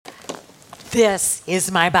This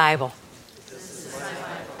is my Bible.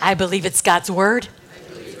 I believe it's God's word.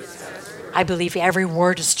 I believe every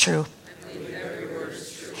word is true.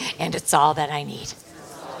 And it's all that I need.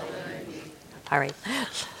 All right.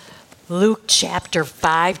 Luke chapter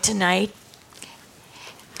 5 tonight.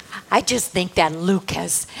 I just think that Luke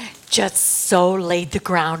has just so laid the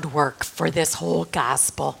groundwork for this whole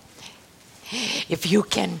gospel. If you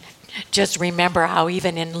can just remember how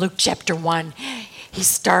even in Luke chapter 1, he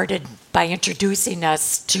started by introducing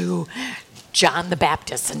us to John the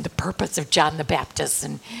Baptist and the purpose of John the Baptist.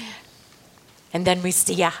 And then we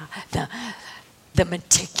see the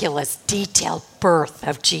meticulous, detailed birth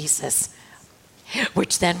of Jesus,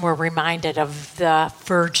 which then we're reminded of the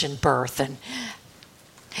virgin birth and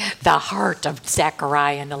the heart of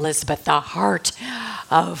Zechariah and Elizabeth, the heart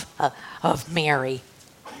of Mary,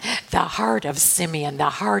 the heart of Simeon, the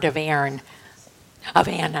heart of Anna,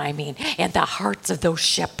 and the hearts of those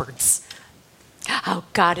shepherds. How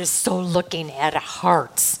God is so looking at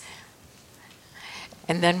hearts.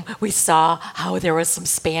 And then we saw how there was some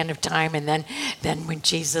span of time, and then when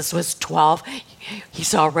Jesus was 12,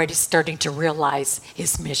 he's already starting to realize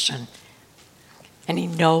his mission. And he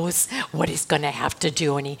knows what he's going to have to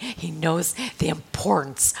do, and he knows the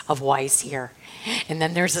importance of why he's here. And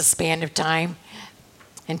then there's a span of time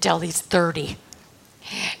until he's 30.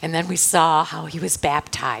 And then we saw how he was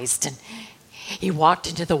baptized, and he walked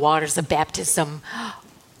into the waters of baptism,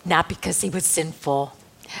 not because he was sinful,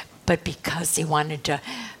 but because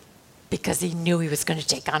he knew he was going to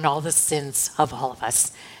take on all the sins of all of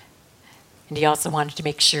us. And he also wanted to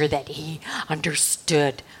make sure that he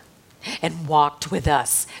understood and walked with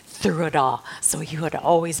us through it all, so he would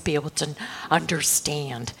always be able to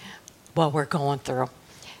understand what we're going through.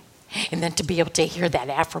 And then to be able to hear that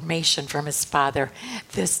affirmation from his father,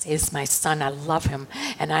 this is my son, I love him,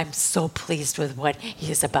 and I'm so pleased with what he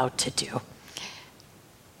is about to do.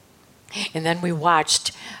 And then we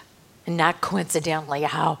watched, not coincidentally,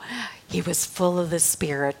 how he was full of the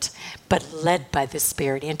Spirit, but led by the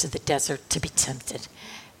Spirit into the desert to be tempted.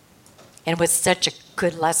 And it was such a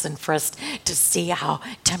good lesson for us to see how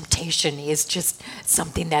temptation is just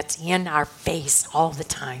something that's in our face all the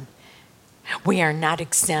time. We are not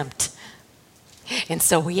exempt. And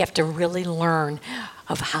so we have to really learn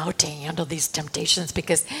of how to handle these temptations,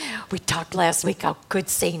 because we talked last week how good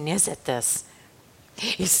Satan is at this.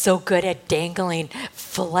 He's so good at dangling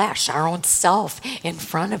flesh, our own self, in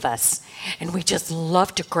front of us. And we just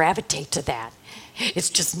love to gravitate to that. It's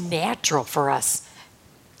just natural for us.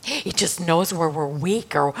 He just knows where we're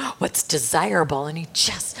weak or what's desirable, and he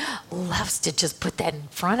just loves to just put that in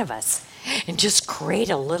front of us and just create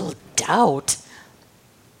a little doubt.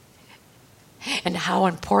 And how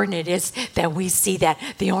important it is that we see that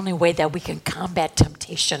the only way that we can combat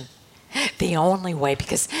temptation, the only way,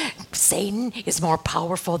 because Satan is more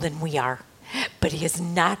powerful than we are, but he is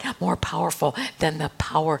not more powerful than the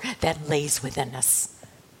power that lays within us.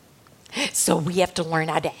 So we have to learn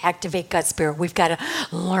how to activate God's Spirit. We've got to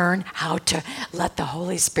learn how to let the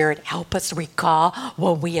Holy Spirit help us recall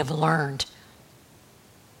what we have learned.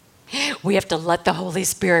 We have to let the Holy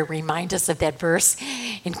Spirit remind us of that verse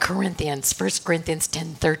in Corinthians, 1 Corinthians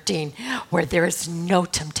 10:13, where there is no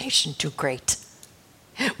temptation too great.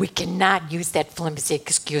 We cannot use that flimsy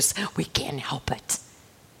excuse. We can't help it.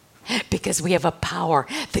 Because we have a power,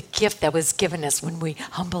 the gift that was given us when we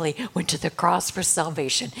humbly went to the cross for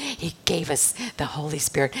salvation. He gave us the Holy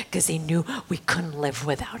Spirit because he knew we couldn't live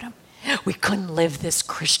without him. We couldn't live this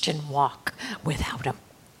Christian walk without him.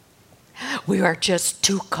 We are just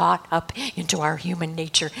too caught up into our human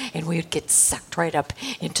nature, and we would get sucked right up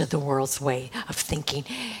into the world's way of thinking.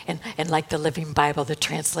 And like the Living Bible, the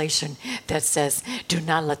translation that says, do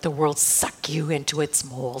not let the world suck you into its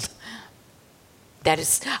mold. That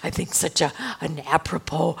is, I think, such an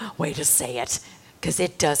apropos way to say it, because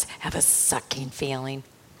it does have a sucking feeling.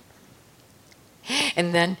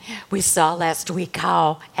 And then we saw last week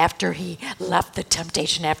how after he left the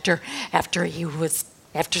temptation, after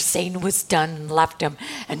Satan was done and left him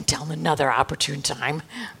until another opportune time,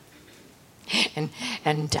 and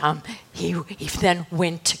he then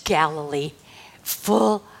went to Galilee,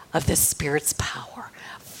 full of the Spirit's power,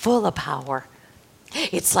 full of power.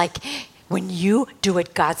 It's like when you do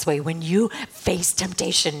it God's way, when you face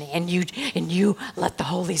temptation and you let the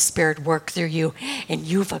Holy Spirit work through you, and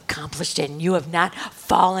you've accomplished it, and you have not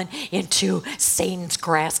fallen into Satan's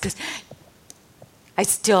grasp. Because I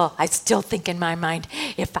still think in my mind,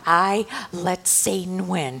 if I let Satan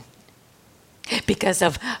win because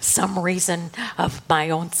of some reason of my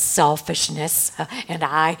own selfishness, and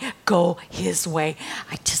I go his way,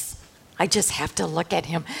 I just have to look at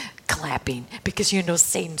him clapping, because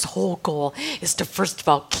Satan's whole goal is to, first of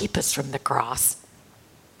all, keep us from the cross.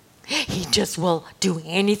 He just will do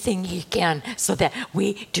anything he can so that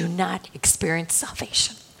we do not experience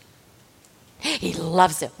salvation. He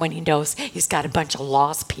loves it when he knows he's got a bunch of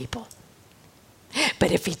lost people.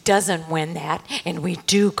 But if he doesn't win that, and we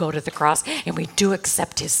do go to the cross, and we do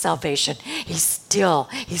accept his salvation, he's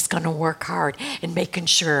going to work hard in making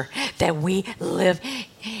sure that we live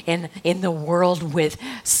in the world with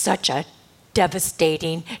such a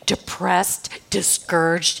devastating, depressed,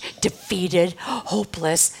 discouraged, defeated,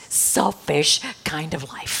 hopeless, selfish kind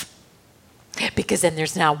of life. Because then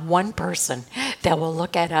there's not one person that will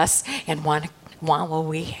look at us and want what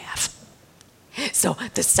we have. So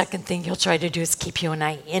the second thing he'll try to do is keep you and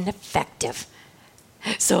I ineffective,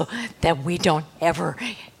 so that we never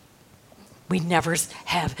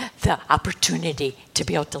have the opportunity to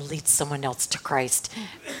be able to lead someone else to Christ,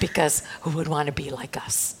 because who would want to be like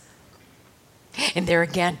us? And there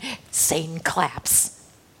again, Satan claps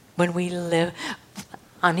when we live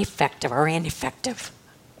ineffective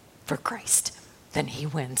for Christ. Then he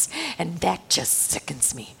wins. And that just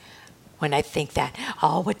sickens me when I think that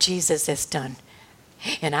all what Jesus has done,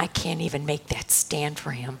 and I can't even make that stand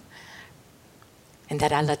for him, and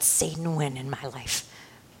that I let Satan win in my life.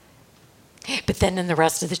 But then in the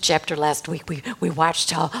rest of the chapter last week, we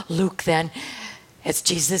watched how Luke then, as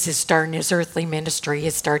Jesus is starting his earthly ministry,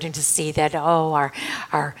 is starting to see that,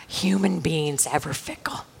 our human beings ever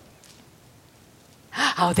fickle.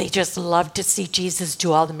 How they just love to see Jesus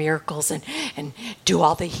do all the miracles and do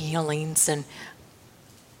all the healings, and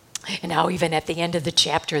how even at the end of the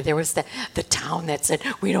chapter, there was the town that said,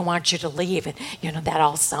 we don't want you to leave. And, that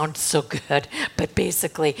all sounded so good. But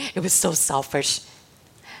basically, it was so selfish.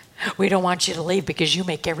 We don't want you to leave because you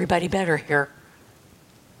make everybody better here.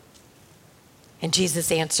 And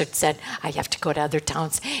Jesus answered, said, I have to go to other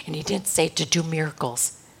towns. And he didn't say to do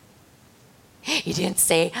miracles. He didn't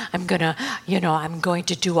say, I'm going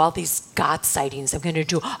to do all these God sightings. I'm going to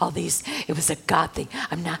do all these. It was a God thing.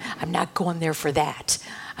 I'm not going there for that.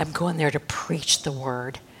 I'm going there to preach the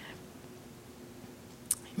word.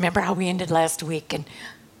 Remember how we ended last week? And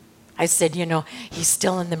I said, he's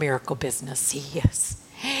still in the miracle business. He is.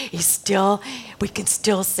 We can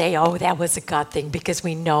still say, that was a God thing, because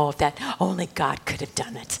we know that only God could have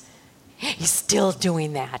done it. He's still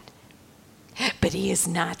doing that. But he is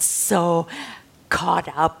not so caught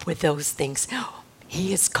up with those things.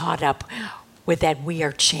 He is caught up with that we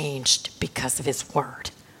are changed because of his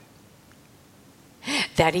word.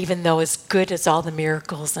 That even though as good as all the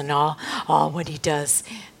miracles and all what he does,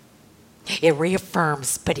 it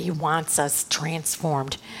reaffirms, but he wants us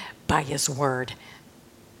transformed by his word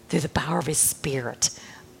through the power of his Spirit.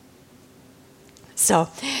 So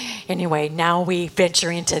anyway, now we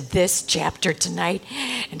venture into this chapter tonight,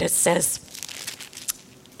 and it says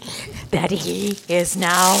that he is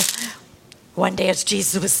now, one day as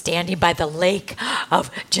Jesus was standing by the lake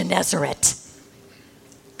of Gennesaret.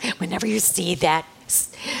 Whenever you see that,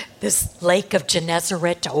 this lake of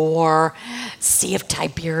Gennesaret or Sea of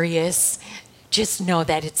Tiberias, just know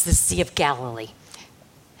that it's the Sea of Galilee.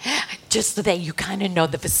 Just so that you kind of know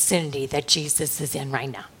the vicinity that Jesus is in right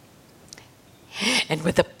now. And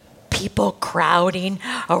with the people crowding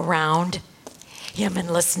around him and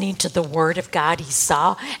listening to the word of God, he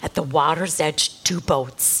saw at the water's edge 2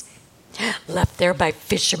 boats left there by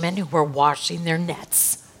fishermen who were washing their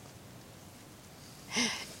nets.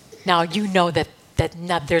 Now, you know that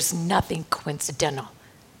there's nothing coincidental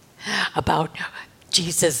about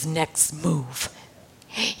Jesus' next move.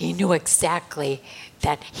 He knew exactly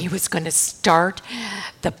that he was going to start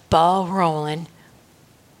the ball rolling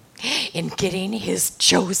in getting his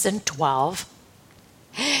chosen 12.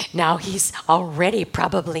 Now he's already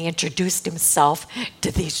probably introduced himself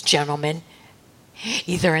to these gentlemen,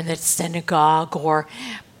 either in the synagogue or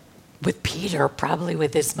with Peter, probably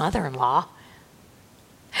with his mother-in-law.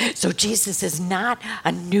 So Jesus is not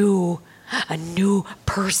a new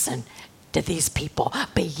person to these people,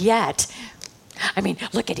 but yet,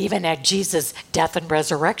 look at even at Jesus' death and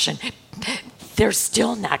resurrection, they're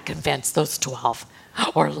still not convinced, those 12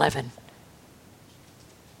 or 11.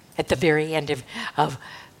 At the very end of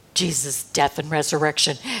Jesus' death and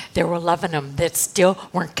resurrection, there were 11 of them that still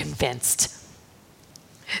weren't convinced.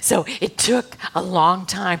 So it took a long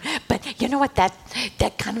time. But you know what? That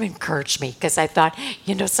kind of encouraged me, because I thought,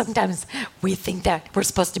 sometimes we think that we're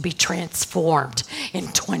supposed to be transformed in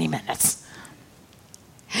 20 minutes.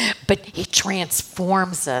 But he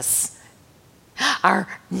transforms us, our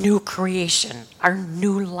new creation, our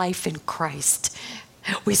new life in Christ.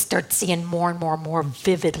 We start seeing more and more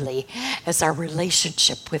vividly as our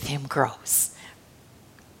relationship with him grows.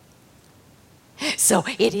 So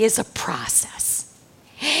it is a process.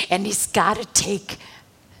 And he's got to take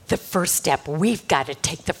the first step. We've got to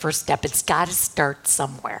take the first step. It's got to start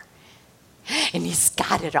somewhere. And he's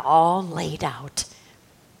got it all laid out.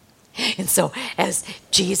 And so as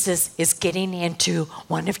Jesus is getting into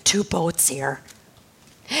one of two boats here,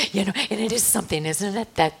 and it is something, isn't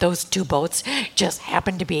it, that those two boats just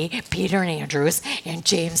happen to be Peter and Andrew's and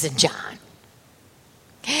James and John.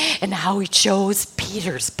 And how he chose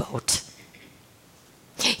Peter's boat.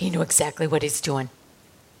 He knew exactly what he's doing.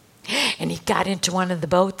 And he got into one of the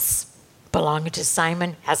boats belonging to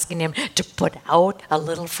Simon, asking him to put out a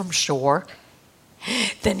little from shore.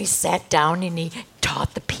 Then he sat down and he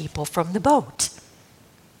taught the people from the boat.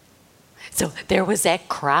 So there was that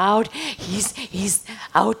crowd. He's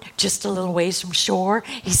out just a little ways from shore.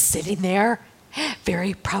 He's sitting there,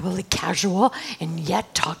 very probably casual, and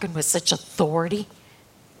yet talking with such authority.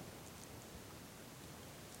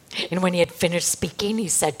 And when he had finished speaking, he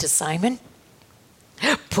said to Simon,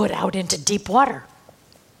 "Put out into deep water.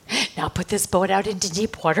 Now put this boat out into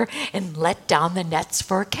deep water and let down the nets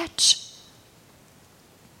for a catch."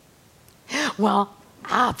 Well,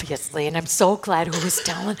 obviously, and I'm so glad who was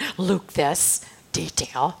telling Luke this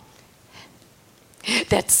detail,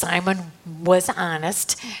 that Simon was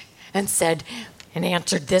honest and said and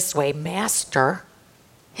answered this way, "Master."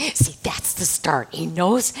 See, that's the start. He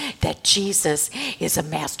knows that Jesus is a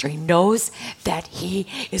master. He knows that he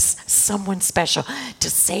is someone special. To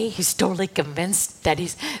say he's totally convinced that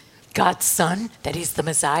he's God's son, that he's the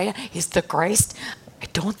Messiah, he's the Christ, I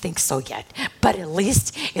don't think so yet. But at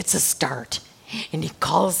least it's a start. And he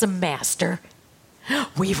calls him master.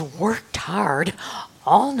 We've worked hard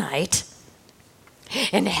all night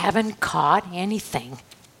and haven't caught anything.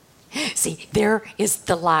 See, there is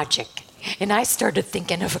the logic. And I started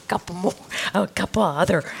thinking of a couple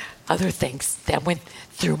other things that went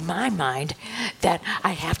through my mind that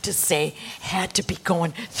I have to say had to be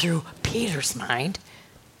going through Peter's mind.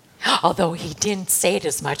 Although he didn't say it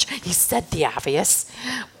as much, he said the obvious.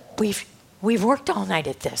 We've worked all night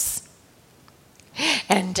at this,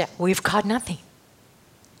 and we've caught nothing.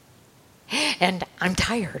 And I'm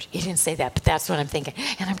tired. He didn't say that, but that's what I'm thinking.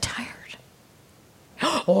 And I'm tired.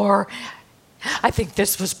 Or I think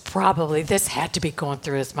this had to be going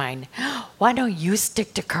through his mind. Why don't you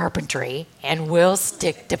stick to carpentry and we'll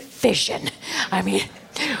stick to fishing? I mean,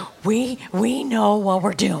 we know what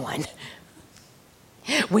we're doing.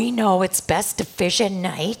 We know it's best to fish at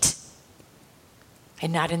night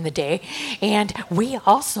and not in the day. And we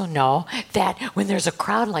also know that when there's a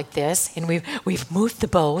crowd like this and we've moved the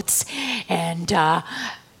boats and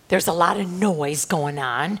there's a lot of noise going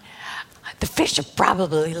on, the fish have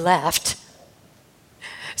probably left.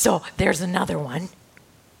 So there's another one.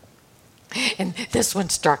 And this one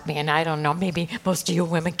struck me, and I don't know, maybe most of you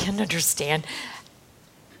women can understand.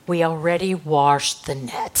 We already washed the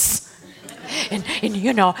nets. And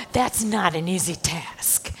that's not an easy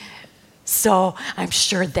task. So I'm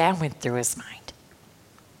sure that went through his mind.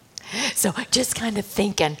 So just kind of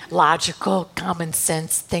thinking logical, common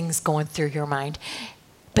sense things going through your mind.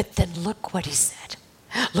 But then look what he said.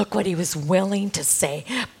 Look what he was willing to say.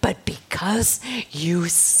 But because you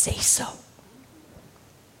say so,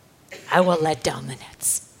 I will let down the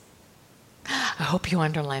nets. I hope you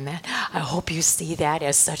underline that. I hope you see that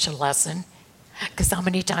as such a lesson. Because how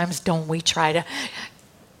many times don't we try to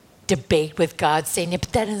debate with God saying, yeah,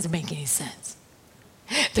 but that doesn't make any sense.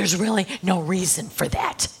 There's really no reason for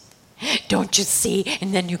that. Don't you see?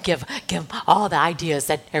 And then you give all the ideas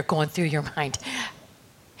that are going through your mind.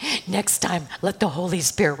 Next time, let the Holy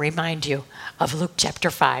Spirit remind you of Luke chapter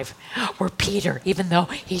 5, where Peter, even though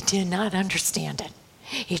he did not understand it,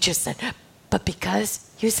 he just said, but because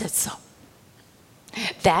you said so.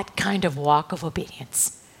 That kind of walk of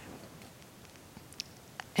obedience.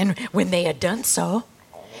 And when they had done so,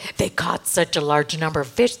 they caught such a large number of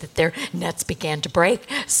fish that their nets began to break.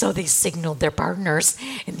 So they signaled their partners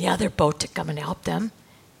in the other boat to come and help them.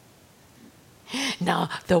 Now,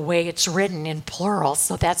 the way it's written in plural,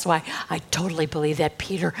 so that's why I totally believe that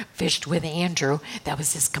Peter fished with Andrew. That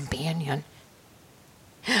was his companion.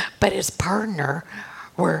 But his partner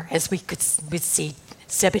were, as we'd see,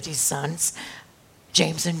 Zebedee's sons,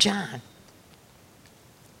 James and John.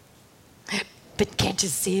 But can't you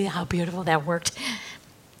see how beautiful that worked?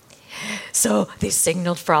 So they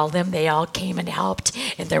signaled for all of them. They all came and helped,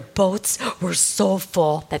 and their boats were so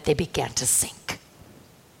full that they began to sink.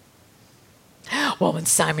 Well, when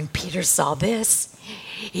Simon Peter saw this,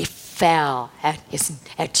 he fell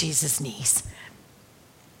at Jesus' knees.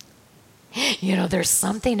 There's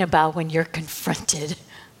something about when you're confronted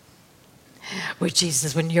with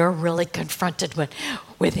Jesus, when you're really confronted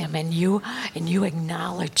with him and you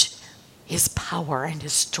acknowledge his power and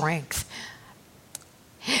his strength,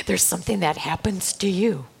 there's something that happens to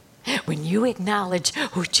you. When you acknowledge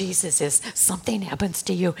who Jesus is, something happens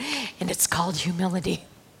to you, and it's called humility.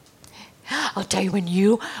 I'll tell you, when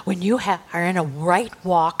you are in a right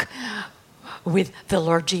walk with the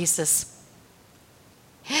Lord Jesus,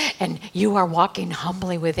 and you are walking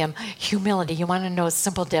humbly with him, humility, you want to know a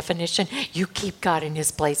simple definition? You keep God in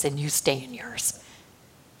his place and you stay in yours.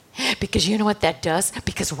 Because you know what that does?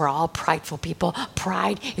 Because we're all prideful people.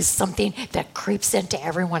 Pride is something that creeps into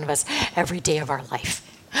every one of us every day of our life.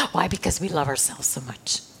 Why? Because we love ourselves so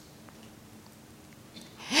much.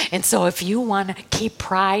 And so if you want to keep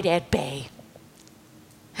pride at bay,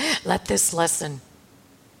 let this lesson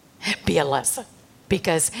be a lesson.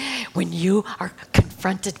 Because when you are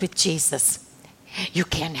confronted with Jesus, you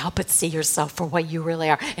can't help but see yourself for what you really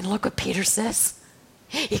are. And look what Peter says.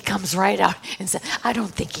 He comes right out and says, I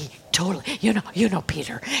don't think he totally, you know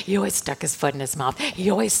Peter. He always stuck his foot in his mouth. He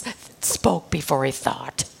always spoke before he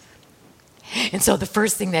thought. And so the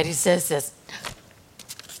first thing that he says is,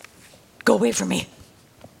 go away from me.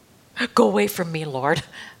 Go away from me, Lord.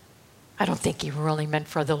 I don't think he really meant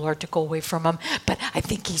for the Lord to go away from him, but I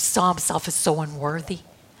think he saw himself as so unworthy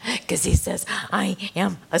because he says, I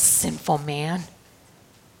am a sinful man.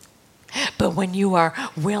 But when you are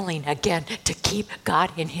willing, again, to keep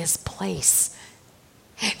God in his place,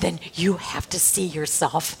 then you have to see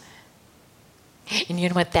yourself. And you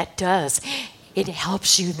know what that does? It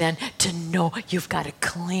helps you then to know you've got to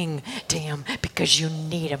cling to him because you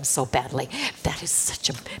need him so badly. That is such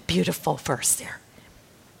a beautiful verse there.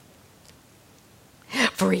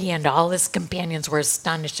 For he and all his companions were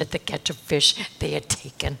astonished at the catch of fish they had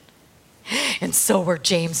taken. And so were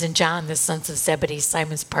James and John, the sons of Zebedee,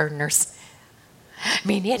 Simon's partners. I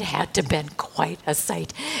mean, it had to have been quite a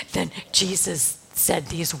sight. Then Jesus said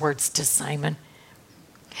these words to Simon,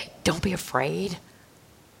 don't be afraid.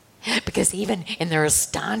 Because even in their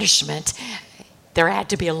astonishment, there had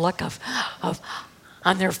to be a look of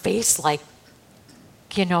on their face like,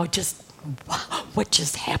 just what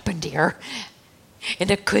just happened here?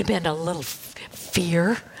 And it could have been a little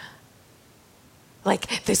fear.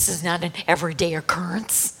 Like, this is not an everyday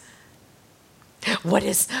occurrence. What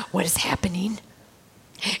is happening?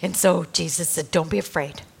 And so Jesus said, don't be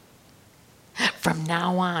afraid. From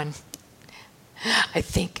now on, I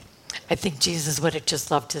think Jesus would have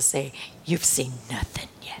just loved to say, you've seen nothing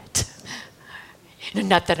yet.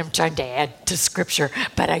 Not that I'm trying to add to scripture,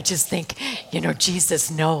 but I just think,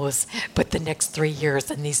 Jesus knows what the next 3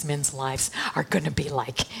 years in these men's lives are going to be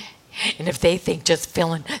like. And if they think just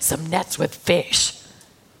filling some nets with fish,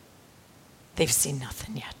 they've seen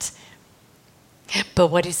nothing yet. But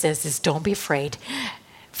what he says is, don't be afraid.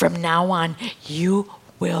 From now on, you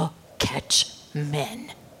will catch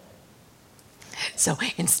men. So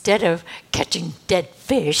instead of catching dead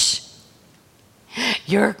fish,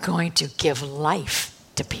 you're going to give life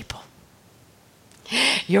to people.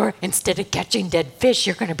 Instead of catching dead fish,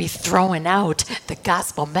 you're going to be throwing out the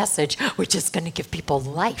gospel message, which is going to give people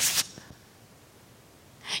life.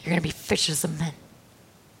 You're going to be fishers of men.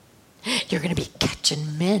 You're going to be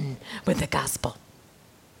catching men with the gospel.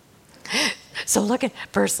 So look at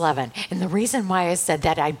verse 11. And the reason why I said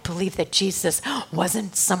that, I believe that Jesus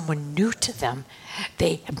wasn't someone new to them.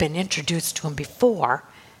 They had been introduced to him before.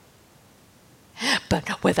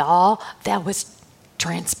 But with all that was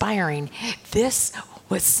transpiring, this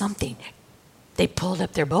was something. They pulled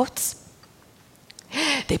up their boats.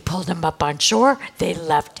 They pulled them up on shore. They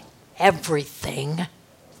left everything.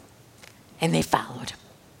 And they followed.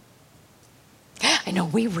 I know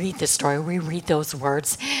we read the story. We read those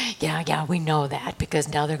words. Yeah, we know that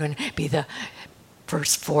because now they're going to be the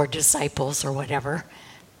first 4 disciples or whatever.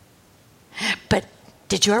 But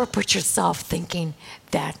did you ever put yourself thinking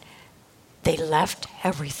that they left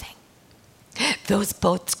everything? Those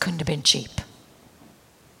boats couldn't have been cheap.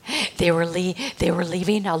 They were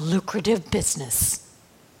leaving a lucrative business.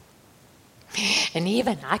 And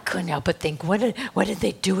even I couldn't help but think, what did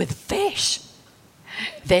they do with fish?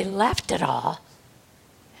 They left it all.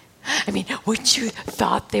 I mean, would you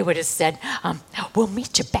thought they would have said, we'll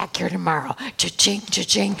meet you back here tomorrow. Cha-ching,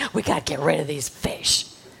 cha-ching, we got to get rid of these fish.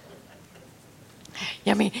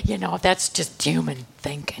 I mean, that's just human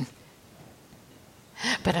thinking.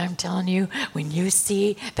 But I'm telling you, when you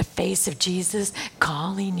see the face of Jesus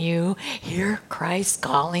calling you, hear Christ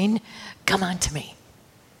calling, come on to me.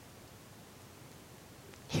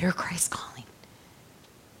 Hear Christ calling.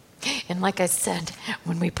 And like I said,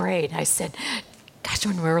 when we prayed, I said, gosh,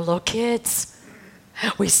 when we were little kids,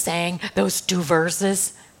 we sang those 2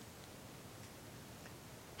 verses.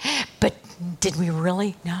 Did we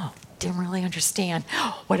really? No, didn't really understand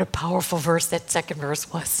what a powerful verse that second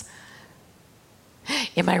verse was.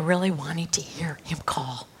 Am I really wanting to hear him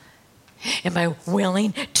call? Am I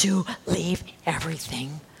willing to leave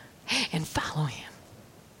everything and follow him?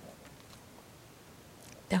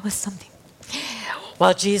 That was something.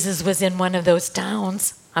 While Jesus was in one of those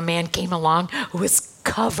towns, a man came along who was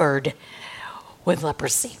covered with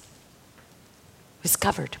leprosy. He was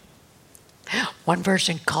covered. One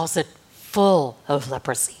version calls it full of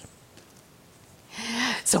leprosy.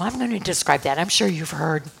 So I'm going to describe that. I'm sure you've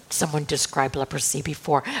heard someone describe leprosy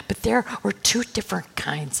before, but there were two different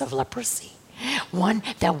kinds of leprosy. One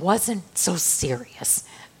that wasn't so serious,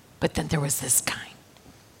 but then there was this kind.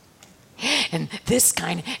 And this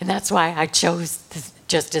kind, and that's why I chose this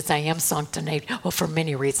Just As I Am song tonight, well, for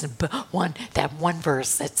many reasons, but that one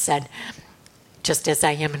verse that said, just as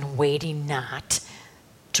I am and waiting not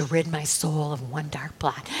to rid my soul of one dark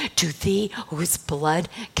blot, to thee whose blood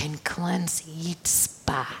can cleanse each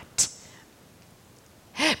spot.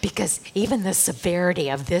 Because even the severity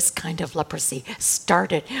of this kind of leprosy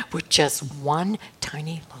started with just one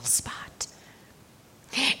tiny little spot.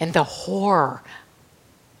 And the horror,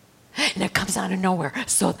 and it comes out of nowhere.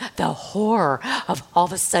 So the horror of all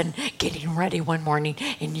of a sudden getting ready one morning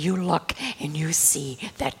and you look and you see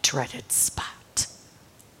that dreaded spot.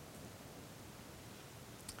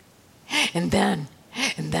 And then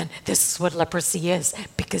this is what leprosy is,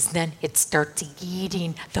 because then it starts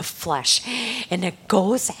eating the flesh. And it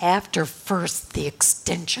goes after first the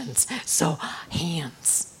extensions. So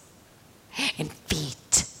hands and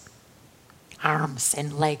feet, arms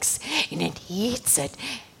and legs. And it eats it.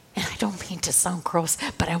 And I don't mean to sound gross,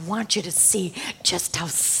 but I want you to see just how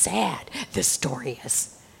sad this story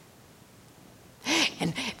is.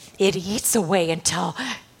 And it eats away until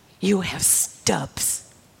you have stubs.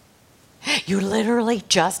 You literally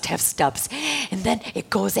just have stubs. And then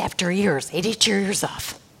it goes after ears. It eats your ears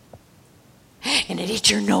off. And it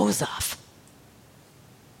eats your nose off.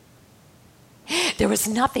 There was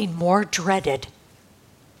nothing more dreaded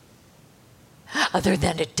other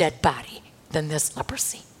than a dead body than this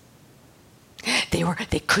leprosy.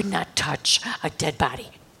 They could not touch a dead body.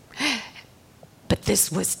 But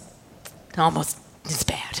this was almost as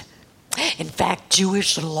bad. In fact,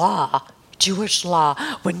 Jewish law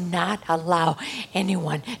would not allow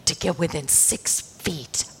anyone to get within 6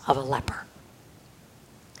 feet of a leper.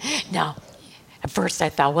 Now, at first I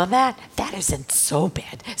thought, well, that isn't so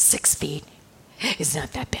bad. 6 feet is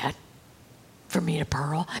not that bad. For me to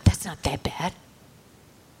Pearl, that's not that bad.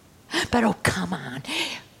 But oh, come on.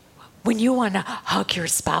 When you want to hug your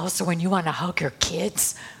spouse, or when you want to hug your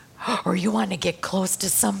kids, or you want to get close to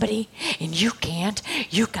somebody and you can't,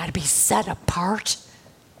 you got to be set apart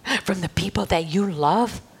from the people that you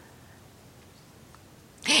love.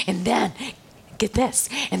 And then, get this,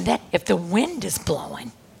 and then if the wind is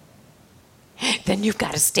blowing, then you've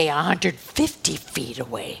got to stay 150 feet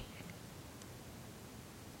away.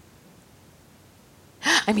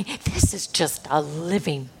 I mean, this is just a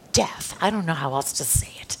living death. I don't know how else to say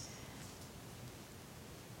it.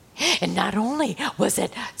 And not only was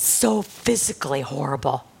it so physically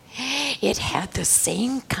horrible, it had the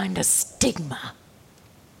same kind of stigma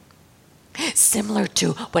similar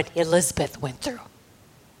to what Elizabeth went through.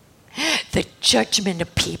 The judgment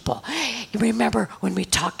of people. You remember when we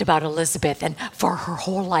talked about Elizabeth, and for her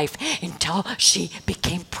whole life until she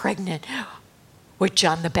became pregnant with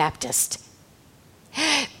John the Baptist,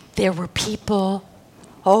 there were people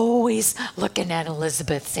always looking at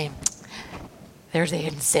Elizabeth saying, there's a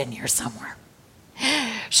hidden sin here somewhere.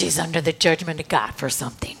 She's under the judgment of God for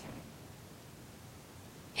something.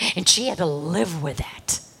 And she had to live with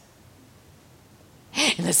that.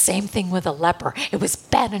 And the same thing with a leper. It was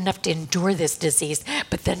bad enough to endure this disease,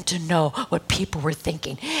 but then to know what people were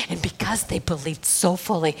thinking. And because they believed so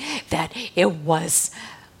fully that it was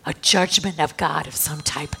a judgment of God of some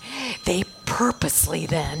type, they purposely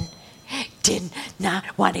then did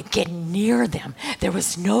not want to get near them. There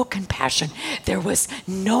was no compassion. There was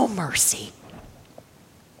no mercy.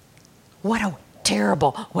 What a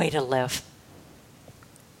terrible way to live.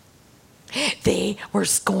 They were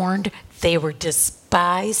scorned. They were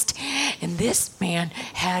despised. And this man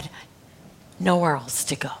had nowhere else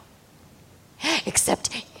to go. Except,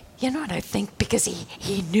 you know what I think? Because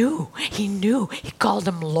he knew. He called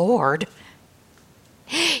him Lord.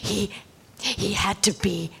 He had to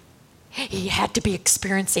be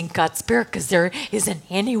experiencing God's Spirit, because there isn't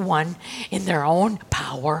anyone in their own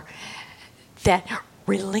power that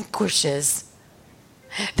relinquishes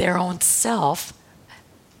their own self.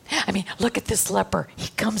 I mean, look at this leper. He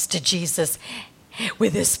comes to Jesus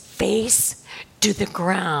with his face to the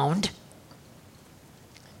ground,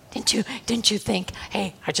 Didn't you think,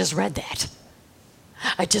 hey, I just read that.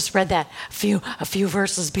 I just read that a few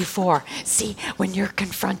verses before. See, when you're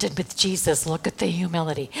confronted with Jesus, look at the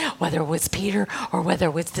humility, whether it was Peter or whether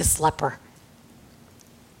it was this leper.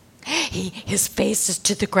 His face is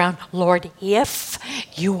to the ground. Lord, if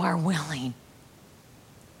you are willing.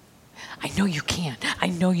 I know you can. I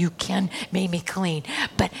know you can make me clean.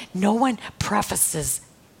 But no one prefaces,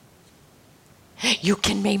 you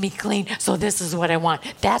can make me clean, so this is what I want.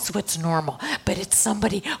 That's what's normal. But it's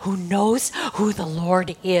somebody who knows who the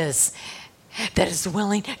Lord is, that is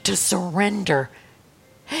willing to surrender.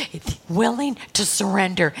 Willing to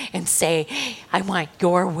surrender and say, I want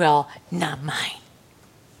your will, not mine.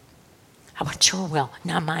 I want your will,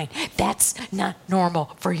 not mine. That's not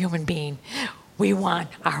normal for a human being. We want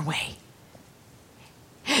our way.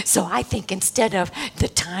 So I think instead of the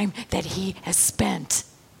time that he has spent,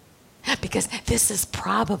 because this has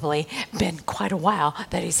probably been quite a while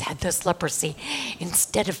that he's had this leprosy,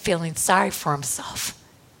 instead of feeling sorry for himself,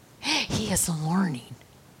 he is learning.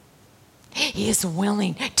 He is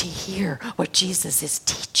willing to hear what Jesus is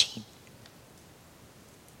teaching.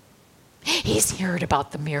 He's heard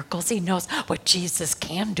about the miracles. He knows what Jesus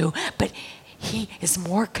can do, but he is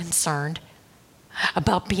more concerned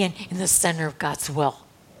about being in the center of God's will.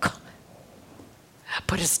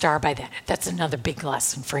 Put a star by that. That's another big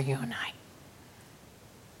lesson for you and I.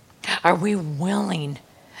 Are we willing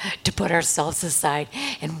to put ourselves aside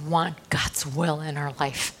and want God's will in our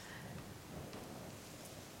life?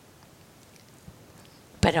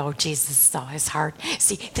 But oh, Jesus saw his heart.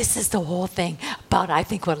 See, this is the whole thing about, I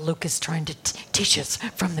think, what Luke is trying to teach us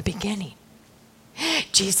from the beginning.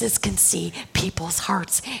 Jesus can see people's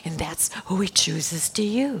hearts, and that's who he chooses to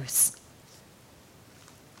use.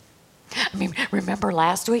 I mean, remember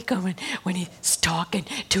last week when he's talking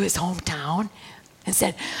to his hometown and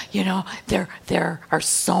said, you know, there are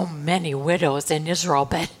so many widows in Israel,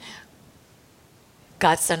 but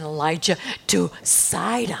God sent Elijah to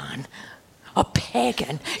Sidon, a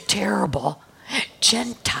pagan, terrible,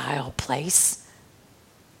 Gentile place,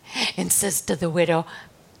 and says to the widow,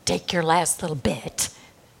 take your last little bit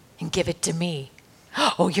and give it to me.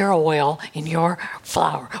 Oh, your oil and your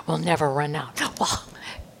flour will never run out. Well,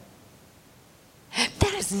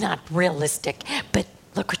 that is not realistic, but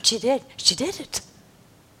look what she did. She did it.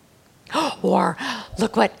 Or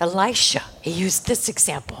look what Elisha, he used this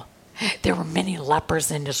example. There were many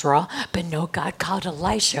lepers in Israel, but no, God called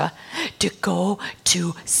Elisha to go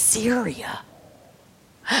to Syria,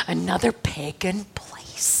 another pagan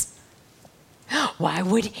place. Why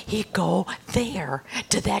would he go there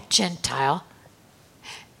to that Gentile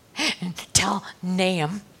and tell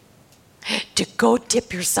Naaman to go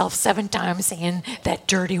dip yourself 7 times in that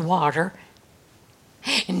dirty water?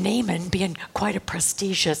 And Naaman, being quite a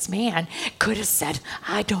prestigious man, could have said,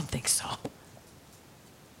 I don't think so.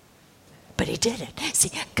 But he did it.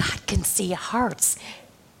 See, God can see hearts.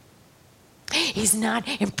 He's not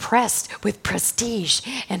impressed with prestige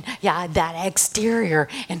and that exterior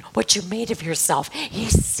and what you made of yourself. He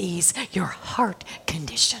sees your heart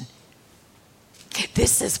condition.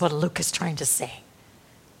 This is what Luke is trying to say.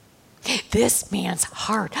 This man's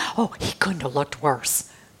heart, oh, he couldn't have looked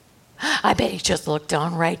worse. I bet he just looked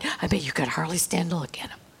downright. I bet you could hardly stand to look at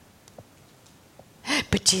him.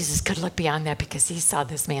 But Jesus could look beyond that because he saw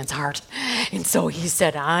this man's heart. And so he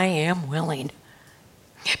said, I am willing.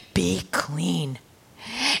 Be clean.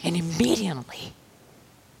 And immediately,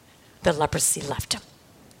 the leprosy left him.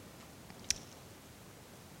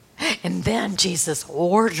 And then Jesus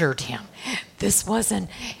ordered him. This wasn't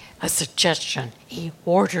a suggestion. He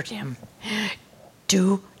ordered him,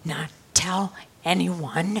 do not tell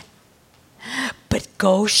anyone, but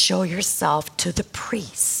go show yourself to the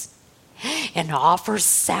priests and offer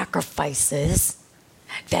sacrifices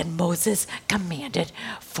that Moses commanded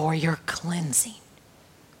for your cleansing.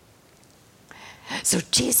 So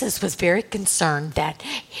Jesus was very concerned that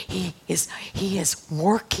he is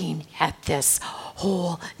working at this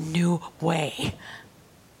whole new way.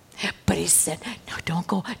 But he said, no,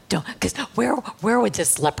 don't, because where would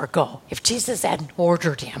this leper go? If Jesus hadn't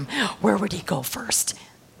ordered him, where would he go first?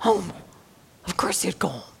 Home. Of course he'd go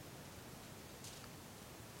home.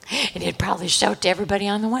 And he'd probably shout to everybody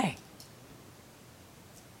on the way.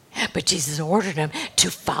 But Jesus ordered him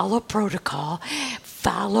to follow protocol,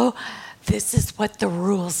 this is what the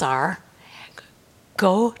rules are.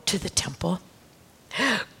 Go to the temple.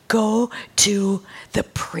 Go to the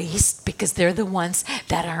priest, because they're the ones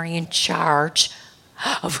that are in charge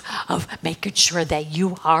of making sure that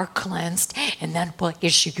you are cleansed, and then we'll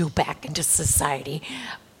issue you back into society.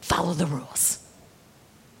 Follow the rules.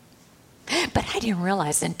 But I didn't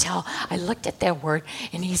realize until I looked at that word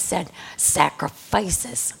and he said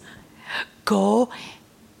sacrifices. Go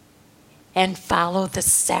and follow the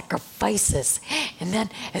sacrifices. And then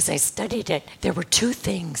as I studied it, there were two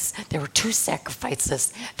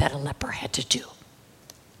sacrifices that a leper had to do.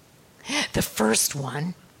 The first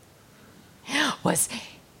one was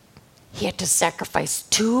he had to sacrifice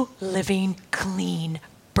 2 living, clean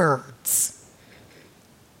birds.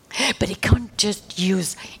 But he couldn't just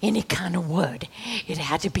use any kind of wood. It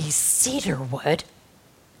had to be cedar wood,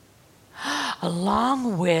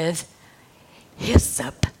 along with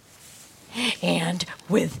hyssop and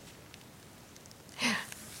with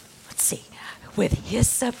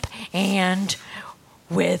hyssop and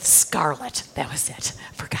with scarlet. That was it.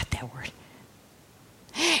 Forgot that word.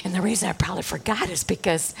 And the reason I probably forgot is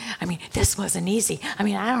because, this wasn't easy. I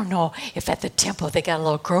don't know if at the temple they got a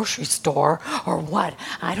little grocery store or what.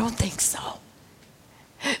 I don't think so.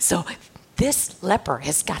 So this leper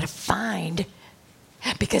has got to find,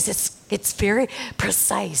 because it's very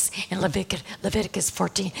precise in Leviticus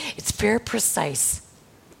 14. It's very precise.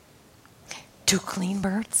 2 clean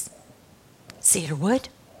birds, cedar wood,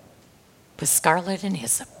 with scarlet and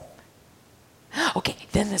hyssop. Okay,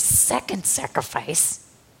 then the second sacrifice,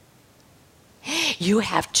 you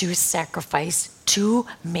have to sacrifice 2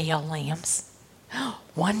 male lambs,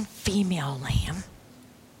 1 female lamb,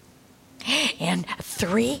 and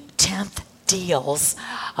 3/10 deals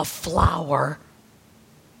of flour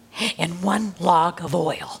and 1 log of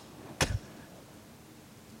oil.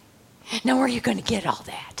 Now, where are you going to get all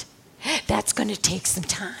that? That's going to take some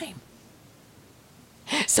time.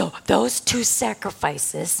 So those 2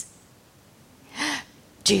 sacrifices,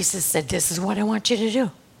 Jesus said, this is what I want you to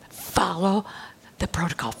do. Follow the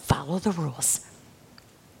protocol, follow the rules.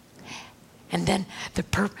 And then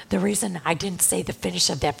the reason I didn't say the finish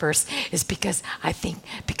of that verse is because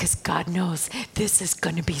because God knows this is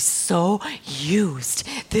going to be so used.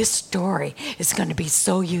 This story is going to be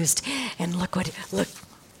so used. And look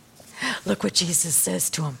what Jesus says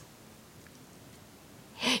to him.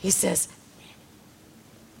 He says,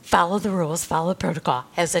 follow the rules, follow the protocol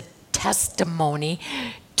as a testimony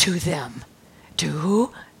to them. To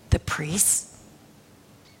who? The priests.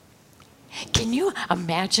 Can you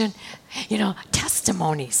imagine?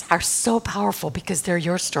 Testimonies are so powerful because they're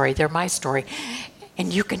your story, they're my story,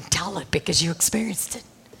 and you can tell it because you experienced it.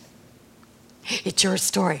 It's your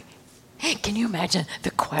story. Can you imagine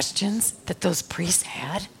the questions that those priests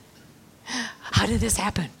had? How did this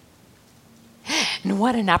happen? And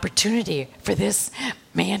what an opportunity for this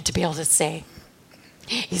man to be able to say,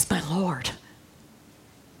 he's my Lord.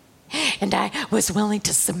 And I was willing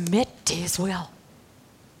to submit to his will.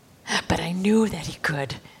 But I knew that he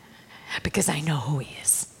could because I know who he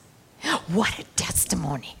is. What a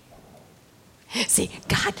testimony. See,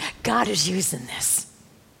 God is using this.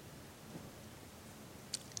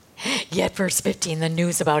 Yet, verse 15, the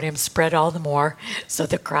news about him spread all the more, so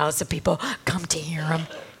the crowds of people come to hear him,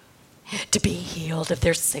 to be healed of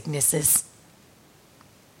their sicknesses.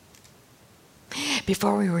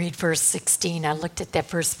 Before we read verse 16, I looked at that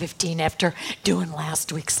verse 15 after doing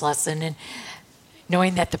last week's lesson and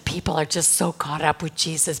knowing that the people are just so caught up with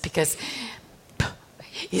Jesus because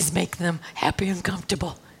he's making them happy and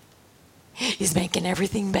comfortable. He's making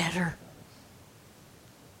everything better.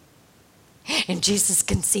 And Jesus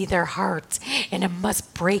can see their hearts, and it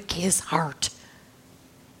must break his heart.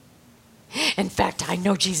 In fact, I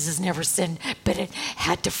know Jesus never sinned, but it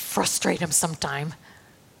had to frustrate him sometime.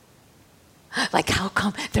 Like, how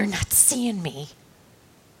come they're not seeing me?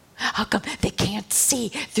 How come they can't see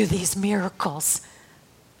through these miracles?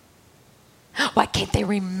 Why can't they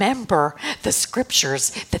remember the scriptures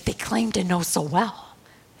that they claim to know so well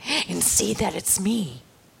and see that it's me?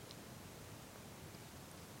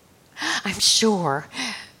 I'm sure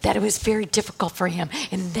that it was very difficult for him.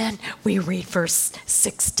 And then we read verse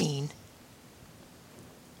 16.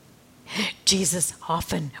 Jesus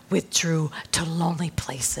often withdrew to lonely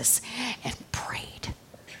places and prayed.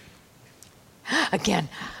 Again,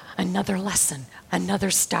 another lesson,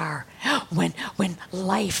 another star. When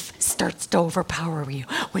life starts to overpower you,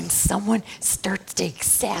 when someone starts to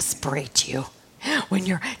exasperate you, when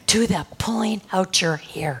you're to the pulling out your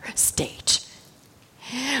hair stage,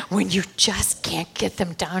 when you just can't get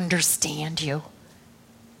them to understand you,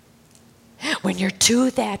 when you're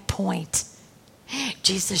to that point,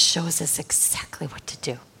 Jesus shows us exactly what to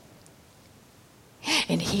do.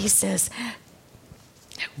 And he says,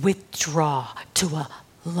 withdraw to a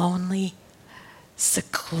lonely,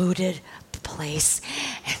 secluded place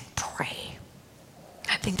and pray.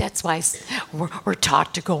 I think that's why we're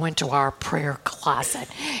taught to go into our prayer closet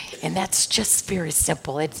And that's just very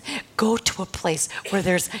simple. It's go to a place where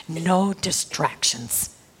there's no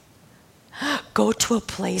distractions. Go to a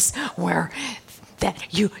place where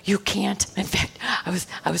that you can't. In fact,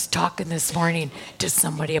 I was talking this morning to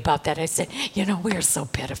somebody about that. I said, we are so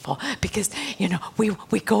pitiful because,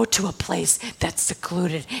 we go to a place that's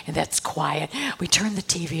secluded and that's quiet. We turn the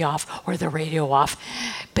TV off or the radio off,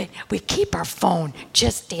 but we keep our phone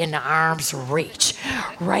just in arm's reach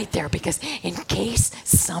right there because in case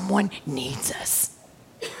someone needs us.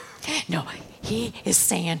 No, he is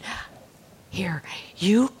saying, here,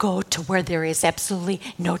 you go to where there is absolutely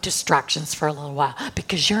no distractions for a little while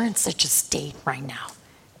because you're in such a state right now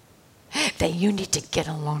that you need to get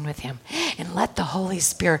alone with him and let the Holy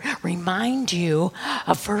Spirit remind you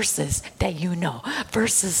of verses that you know.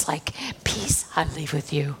 Verses like, peace I leave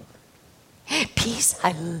with you. Peace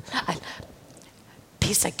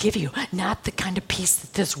peace I give you, not the kind of peace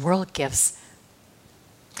that this world gives.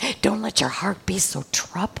 Don't let your heart be so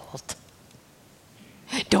troubled.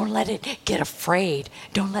 Don't let it get afraid.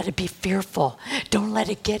 Don't let it be fearful. Don't let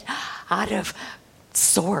it get out of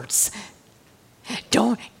sorts.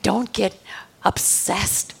 Don't get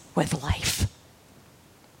obsessed with life.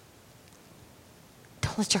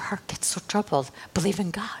 Don't let your heart get so troubled. Believe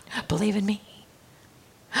in God. Believe in me.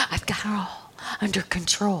 I've got it all under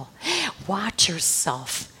control. Watch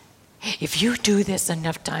yourself. If you do this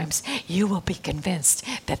enough times, you will be convinced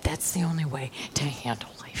that that's the only way to handle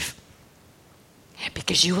life.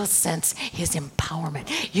 Because you will sense his empowerment.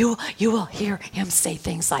 You will hear him say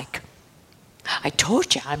things like, I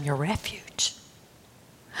told you I'm your refuge.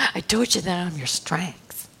 I told you that I'm your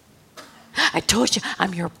strength. I told you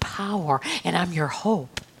I'm your power and I'm your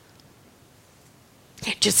hope.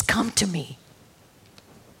 Just come to me.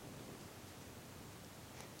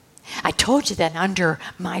 I told you that under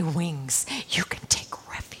my wings you can take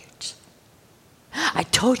refuge. I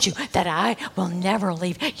told you that I will never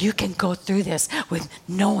leave. You can go through this with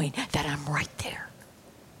knowing that I'm right there.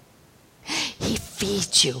 He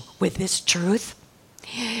feeds you with this truth.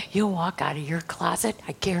 You'll walk out of your closet,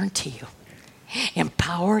 I guarantee you,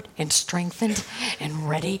 empowered and strengthened and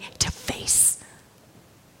ready to face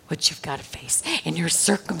what you've got to face. And your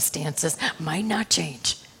circumstances might not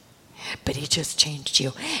change, but he just changed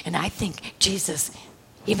you. And I think Jesus,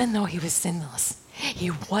 even though he was sinless,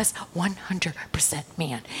 he was 100%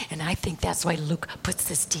 man. And I think that's why Luke puts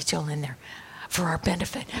this detail in there for our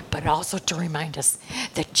benefit, but also to remind us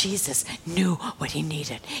that Jesus knew what he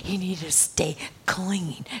needed. He needed to stay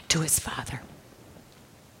clinging to his Father.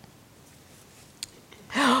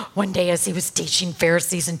 One day as he was teaching,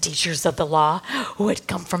 Pharisees and teachers of the law who had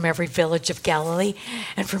come from every village of Galilee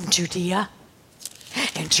and from Judea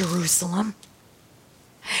and Jerusalem,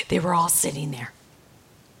 they were all sitting there.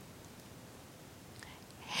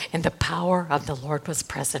 And the power of the Lord was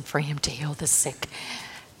present for him to heal the sick.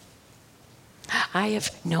 I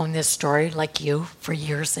have known this story like you for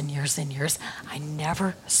years and years and years. I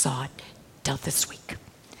never saw it till this week.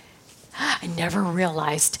 I never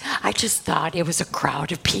realized. I just thought it was a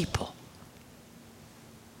crowd of people.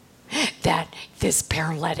 That this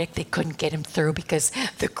paralytic, they couldn't get him through because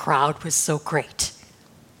the crowd was so great.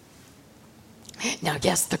 Now,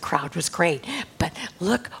 yes, the crowd was great, but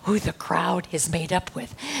look who the crowd is made up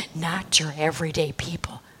with. Not your everyday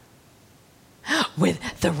people.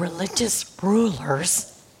 With the religious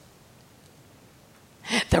rulers,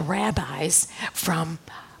 the rabbis from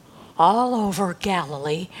all over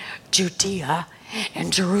Galilee, Judea,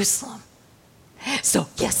 and Jerusalem. So,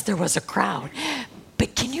 yes, there was a crowd,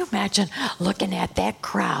 but can you imagine looking at that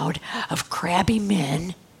crowd of crabby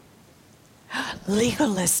men,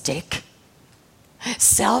 legalistic,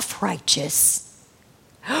 self-righteous,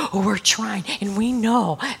 who were trying, and we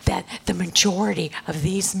know that the majority of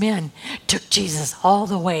these men took Jesus all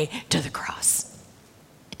the way to the cross.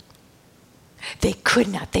 They could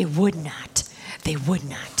not, they would not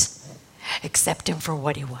accept him for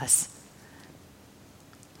what he was.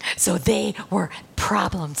 So they were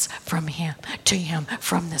problems from him to him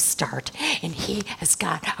from the start, and he has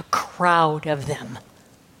got a crowd of them.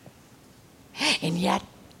 And yet,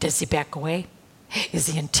 does he back away? Is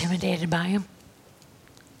he intimidated by him?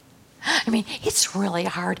 I mean, it's really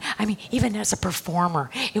hard. I mean, even as a performer,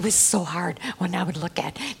 it was so hard when I would look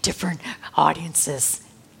at different audiences.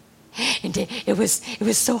 And it was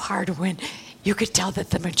so hard when you could tell that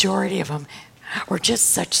the majority of them were just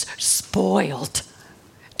such spoiled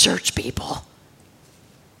church people.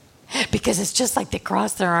 Because it's just like they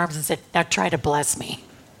crossed their arms and said, now try to bless me.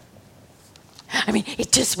 I mean,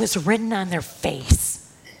 it just was written on their face.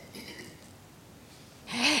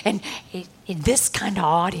 And this kind of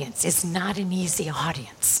audience is not an easy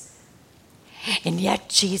audience. And yet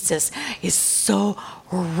Jesus is so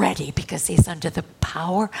ready because he's under the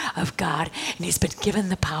power of God, and he's been given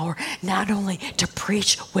the power not only to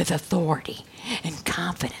preach with authority and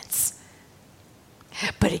confidence,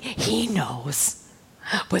 but he knows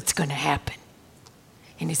what's going to happen.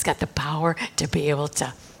 And he's got the power to be able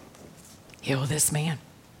to heal this man,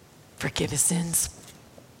 forgive his sins.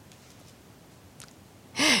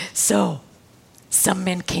 So, some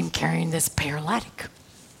men came carrying this paralytic.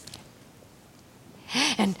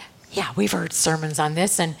 And yeah, we've heard sermons on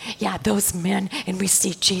this, and yeah, those men, and we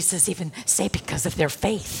see Jesus even say because of their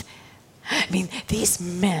faith. I mean, these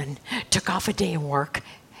men took off a day of work.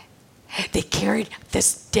 They carried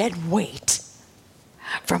this dead weight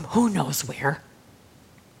from who knows where.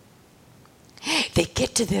 They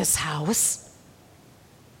get to this house.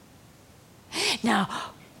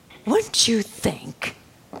 Now, wouldn't you think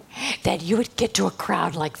that you would get to a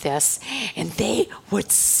crowd like this and they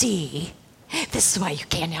would see, this is why you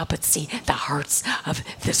can't help but see the hearts of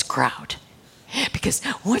this crowd. Because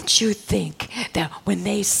wouldn't you think that when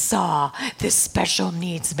they saw this special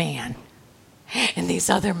needs man and these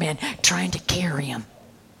other men trying to carry him,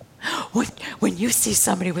 when you see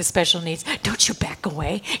somebody with special needs, don't you back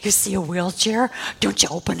away? You see a wheelchair, don't you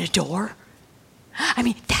open a door? I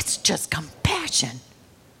mean, that's just compassion.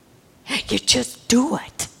 You just do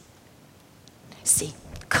it. See,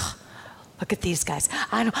 look at these guys.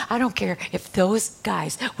 I don't care if those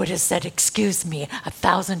guys would have said, excuse me,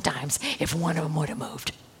 1,000 times if one of them would have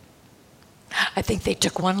moved. I think they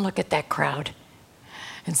took one look at that crowd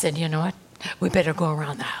and said, you know what? We better go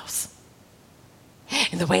around the house.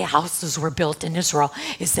 And the way houses were built in Israel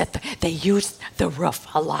is that they used the roof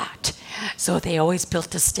a lot. So they always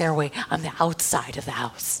built a stairway on the outside of the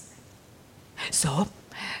house. So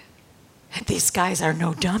these guys are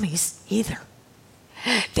no dummies either.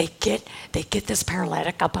 They get this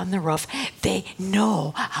paralytic up on the roof. They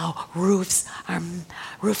know how roofs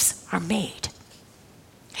are made.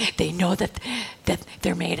 They know that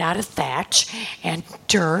they're made out of thatch and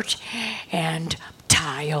dirt and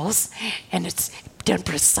tiles, and it's done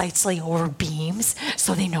precisely over beams,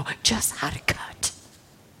 so they know just how to cut.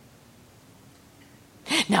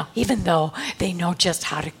 Now, even though they know just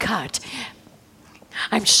how to cut,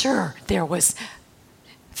 I'm sure there was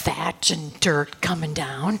thatch and dirt coming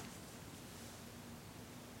down.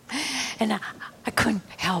 And I couldn't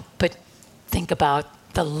help but think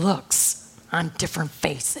about the looks on different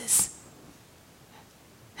faces.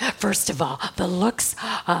 First of all, the looks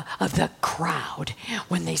of the crowd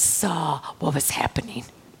when they saw what was happening.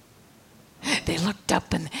 They looked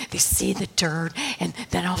up and they see the dirt, and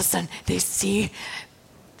then all of a sudden they see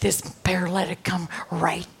this paralytic come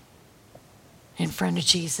right in front of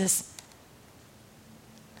Jesus.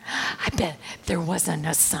 I bet there wasn't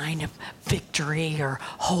a sign of victory or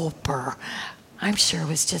hope, or I'm sure it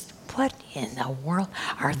was just, what in the world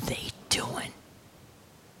are they doing?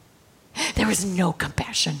 There was no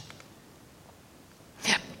compassion.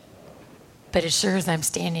 But as sure as I'm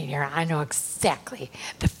standing here, I know exactly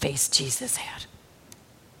the face Jesus had.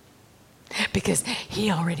 Because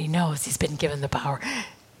he already knows he's been given the power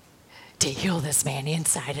to heal this man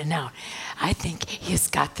inside and out. I think he's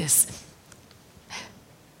got this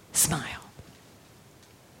smile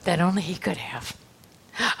that only he could have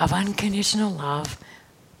of unconditional love,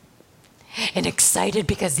 and excited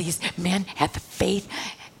because these men had the faith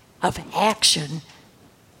of action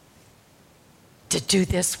to do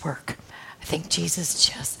this work. I think Jesus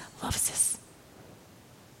just loves us.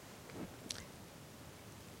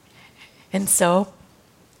 And so,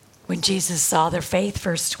 when Jesus saw their faith,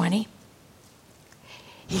 verse 20,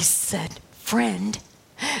 he said, friend.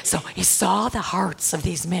 So he saw the hearts of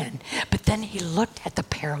these men, but then he looked at the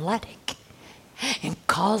paralytic and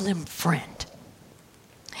called him friend.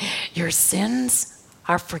 Your sins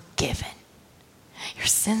are forgiven. Your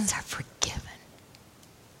sins are forgiven.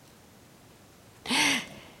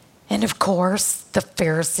 And of course, the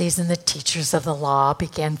Pharisees and the teachers of the law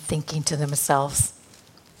began thinking to themselves,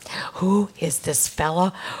 who is this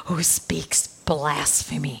fellow who speaks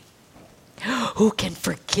blasphemy? Who can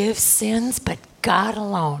forgive sins but God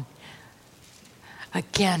alone?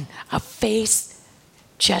 Again, a face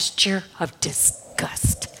gesture of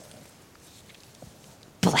disgust.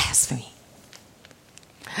 Blasphemy.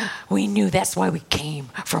 We knew that's why we came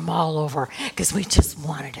from all over, because we just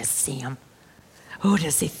wanted to see him. Who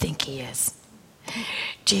does he think he is?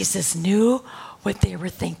 Jesus knew what they were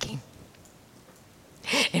thinking.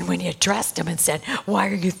 And when he addressed them and said, why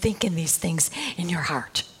are you thinking these things in your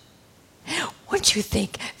heart? Wouldn't you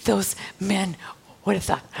think those men would have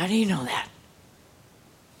thought, how do you know that?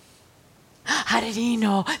 How did he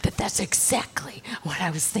know that that's exactly what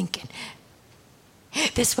I was thinking?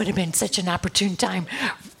 This would have been such an opportune time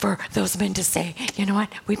for those men to say, you know what,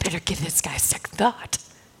 we better give this guy a second thought.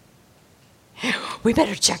 We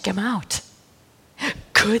better check him out.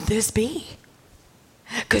 Could this be?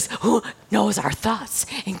 Because who knows our thoughts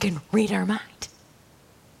and can read our mind?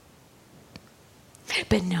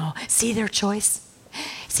 But no, see their choice?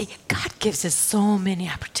 See, God gives us so many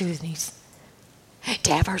opportunities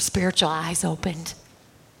to have our spiritual eyes opened.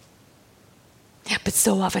 But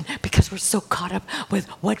so often, because we're so caught up with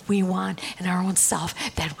what we want and our own self,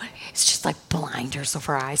 that it's just like blinders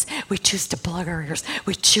over our eyes. We choose to plug our ears.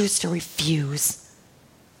 We choose to refuse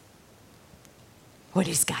what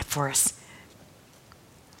he's got for us.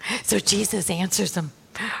 So Jesus answers them,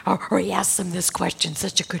 or he asks them this question,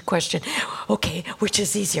 such a good question. Okay, which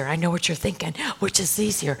is easier? I know what you're thinking. Which is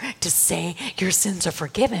easier, to say your sins are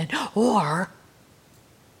forgiven, or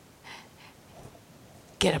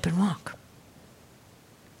get up and walk?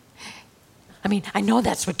 I mean, I know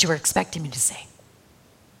that's what you were expecting me to say.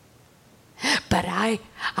 But I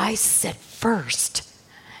said first,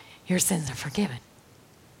 your sins are forgiven.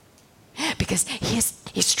 Because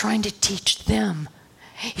he's trying to teach them.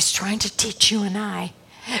 He's trying to teach you and I.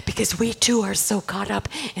 Because we too are so caught up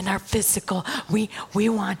in our physical. We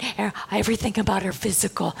want everything about our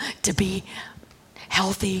physical to be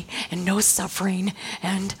healthy and no suffering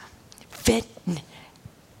and fit.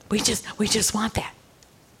 We just want that.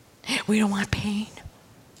 We don't want pain.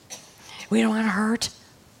 We don't want to hurt.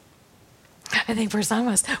 I think for some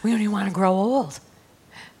of us, we don't even want to grow old.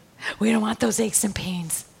 We don't want those aches and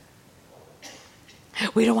pains.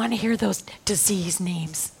 We don't want to hear those disease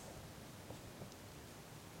names.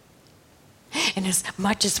 And as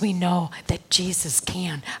much as we know that Jesus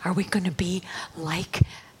can, are we going to be like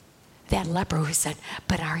that leper who said,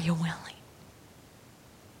 but are you willing?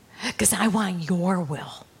 Because I want your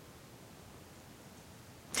will.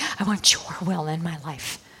 I want your will in my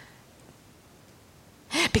life.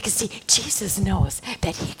 Because see, Jesus knows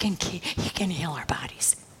that he can heal our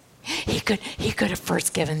bodies. He could have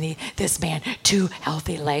first given this man 2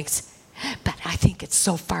 healthy legs. But I think it's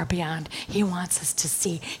so far beyond. He wants us to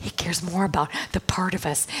see. He cares more about the part of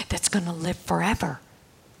us that's going to live forever.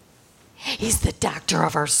 He's the doctor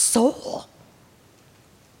of our soul.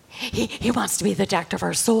 He wants to be the doctor of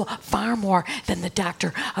our soul far more than the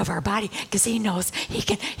doctor of our body, because he knows he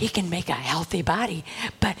can make a healthy body.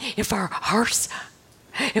 But if our hearts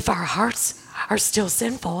are still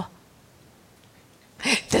sinful,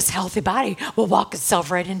 this healthy body will walk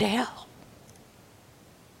itself right into hell.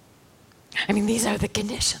 I mean, these are the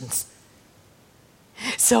conditions.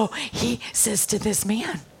 So he says to this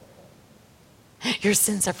man, your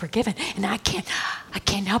sins are forgiven. And I can't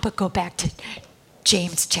help but go back to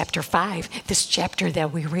James chapter 5, this chapter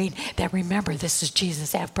that we read, that remember, this is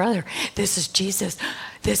Jesus' half-brother. This is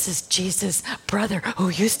Jesus' brother who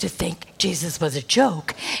used to think Jesus was a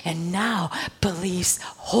joke and now believes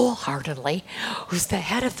wholeheartedly, who's the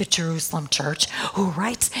head of the Jerusalem church, who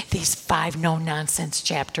writes these 5 no-nonsense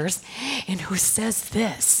chapters, and who says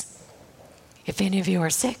this: if any of you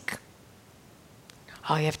are sick,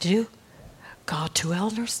 all you have to do, call 2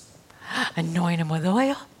 elders, anoint them with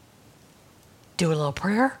oil, do a little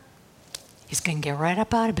prayer, he's going to get right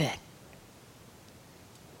up out of bed.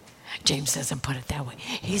 James doesn't put it that way.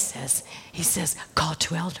 He says, call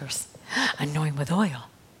 2 elders, anoint with oil,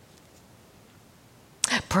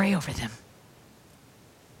 pray over them.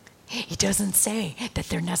 He doesn't say that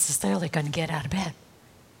they're necessarily going to get out of bed.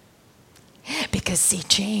 Because see,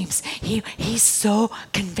 James, he's so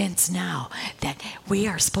convinced now that we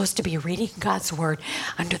are supposed to be reading God's word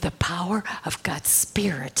under the power of God's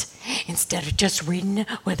Spirit instead of just reading it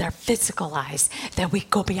with our physical eyes, that we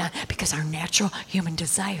go beyond, because our natural human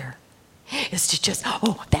desire is to just,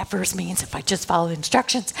 that verse means if I just follow the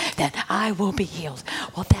instructions, then I will be healed.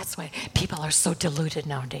 Well, that's why people are so deluded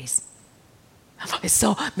nowadays. There's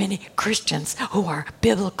so many Christians who are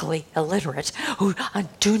biblically illiterate, who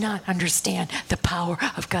do not understand the power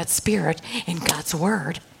of God's Spirit in God's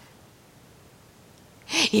Word.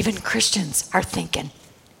 Even Christians are thinking,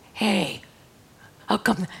 hey, how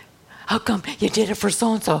come you did it for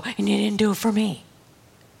so-and-so and you didn't do it for me?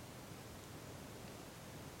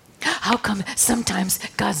 How come sometimes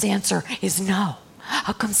God's answer is no?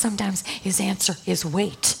 How come sometimes his answer is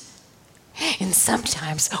wait? And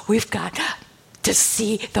sometimes we've got to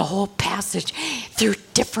see the whole passage through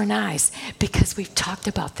different eyes, because we've talked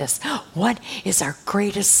about this. What is our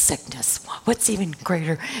greatest sickness? What's even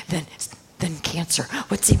greater than cancer?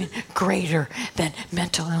 What's even greater than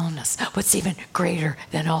mental illness? What's even greater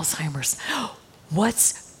than Alzheimer's?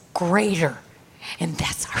 What's greater? And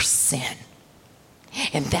that's our sin.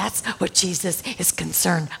 And that's what Jesus is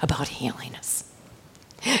concerned about healing us.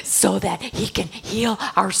 so that he can heal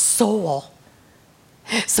our soul,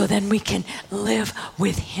 so then we can live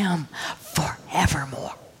with him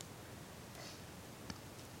forevermore.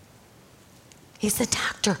 He's the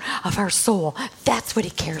doctor of our soul. That's what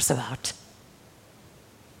he cares about.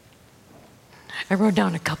 I wrote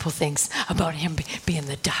down a couple things about him being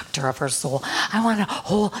the doctor of our soul. I want a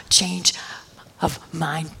whole change of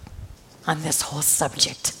mind on this whole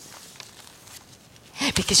subject.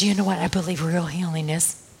 Because you know what I believe real healing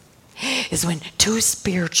is? Is when two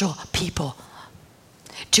spiritual people,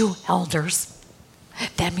 two elders,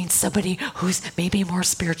 that means somebody who's maybe more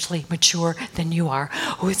spiritually mature than you are,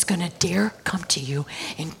 who is going to dare come to you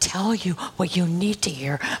and tell you what you need to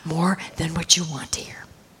hear more than what you want to hear.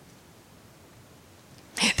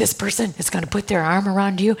 This person is going to put their arm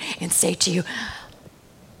around you and say to you,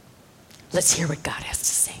 let's hear what God has to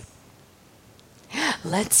say.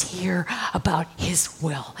 Let's hear about his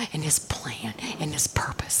will and his plan and his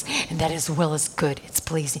purpose. And that his will is good, it's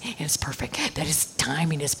pleasing, and it's perfect. That his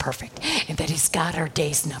timing is perfect. And that he's got our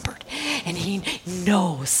days numbered. And he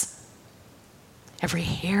knows every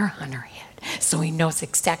hair on our head. So he knows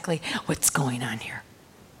exactly what's going on here.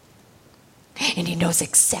 And he knows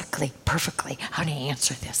exactly, perfectly, how to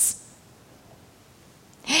answer this.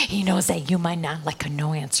 He knows that you might not like a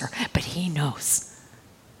no answer, but he knows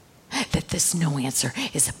that this no answer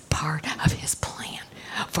is a part of his plan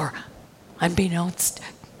for unbeknownst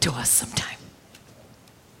to us sometime.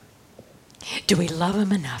 Do we love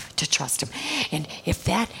him enough to trust him? And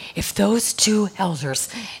if those two elders,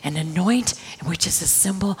 an anoint, which is a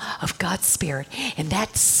symbol of God's Spirit, and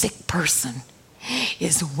that sick person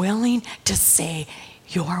is willing to say,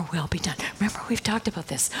 your will be done. Remember, we've talked about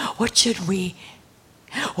this. What should we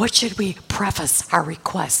preface our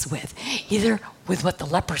requests with? Either with what the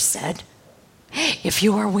leper said, if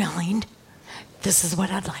you are willing, this is what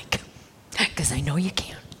I'd like, because I know you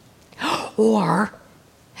can. Or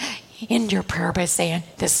end your prayer by saying,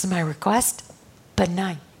 this is my request, but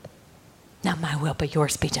not my will, but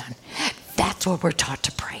yours be done. That's what we're taught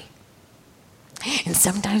to pray. And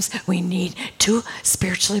sometimes we need two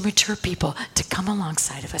spiritually mature people to come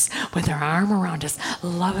alongside of us with their arm around us,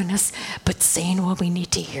 loving us, but saying what we need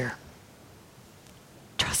to hear.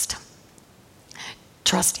 Trust him.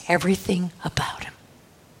 Trust everything about him.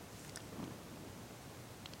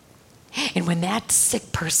 And when that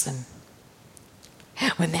sick person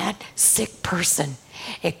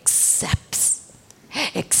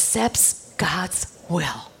accepts God's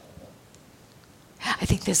will, I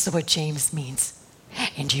think this is what James means.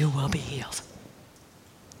 And you will be healed.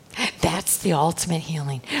 That's the ultimate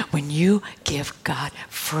healing, when you give God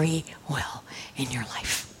free will in your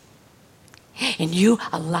life. And you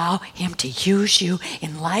allow him to use you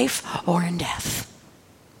in life or in death.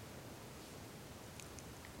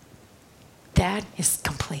 That is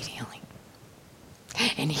complete healing.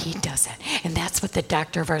 And he does it. And that's what the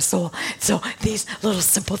doctor of our soul. So these little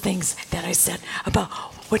simple things that I said about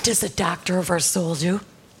what does the doctor of our soul do?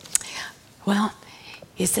 Well,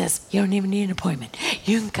 he says, you don't even need an appointment.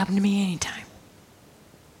 You can come to me anytime.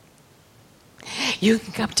 You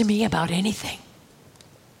can come to me about anything.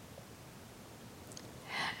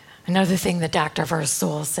 Another thing the doctor of our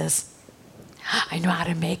soul says, I know how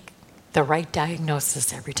to make the right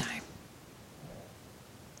diagnosis every time.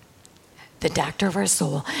 The doctor of our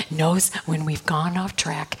soul knows when we've gone off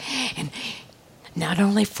track, and not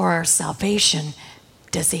only for our salvation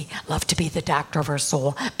does he love to be the doctor of our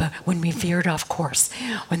soul, but when we veered off course,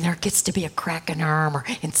 when there gets to be a crack in our armor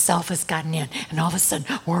and self has gotten in, and all of a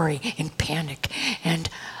sudden worry and panic and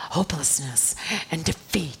hopelessness and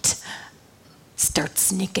defeat start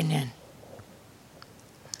sneaking in,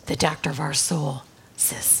 the doctor of our soul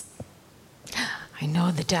says, I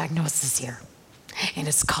know the diagnosis here, and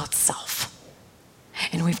it's called self,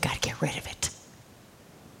 and we've got to get rid of it.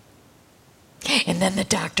 And then the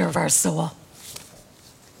doctor of our soul,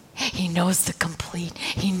 he knows the complete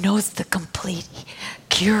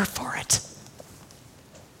cure for it.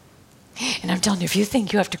 And I'm telling you, if you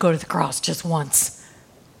think you have to go to the cross just once,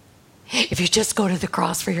 if you just go to the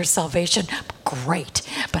cross for your salvation, great.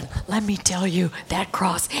 But let me tell you, that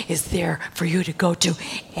cross is there for you to go to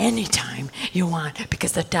anytime you want,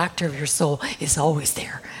 because the doctor of your soul is always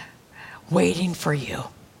there, waiting for you.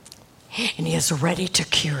 And he is ready to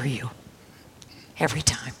cure you every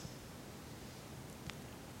time.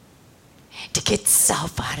 To get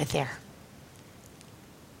self out of there,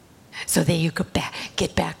 so that you could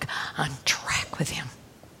get back on track with him.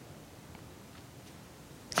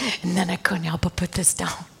 And then I couldn't help but put this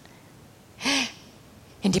down.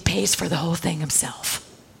 And he pays for the whole thing himself.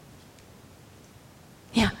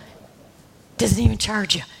 Yeah, Doesn't even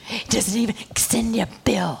charge you. Doesn't even send you a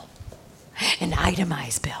bill, an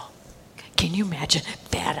itemized bill. Can you imagine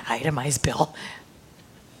that itemized bill?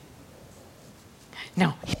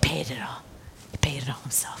 No, he paid it all. He paid it all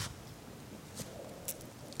himself.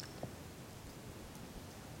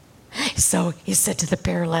 So he said to the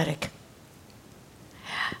paralytic,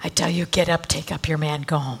 I tell you, get up, take up your man,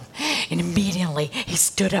 go home. And immediately he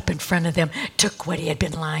stood up in front of them, took what he had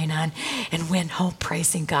been lying on, and went home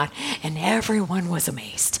praising God. And everyone was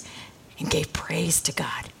amazed and gave praise to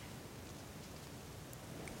God.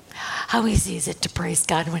 How easy is it to praise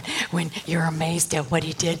God when you're amazed at what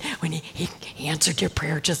he did, when he answered your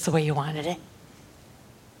prayer just the way you wanted it?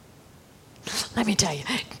 Let me tell you,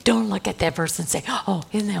 don't look at that verse and say, oh,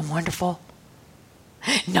 isn't that wonderful?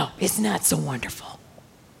 No, it's not so wonderful.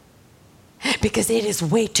 Because it is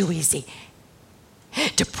way too easy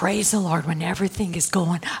to praise the Lord when everything is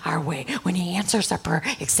going our way, when he answers our prayer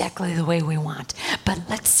exactly the way we want. But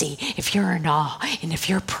let's see if you're in awe and if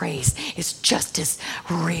your praise is just as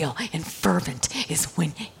real and fervent as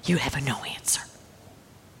when you have a no answer.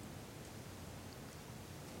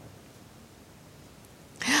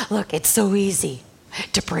 Look, it's so easy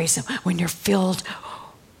to praise him when you're filled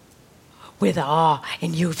with awe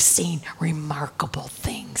and you've seen remarkable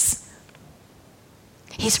things.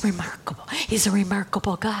 He's remarkable. He's a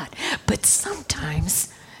remarkable God. But sometimes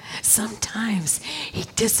he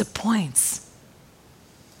disappoints.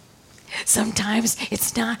 Sometimes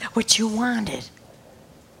it's not what you wanted.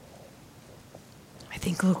 I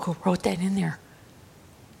think Luke wrote that in there.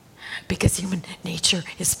 Because human nature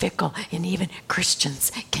is fickle, and even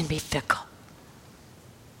Christians can be fickle.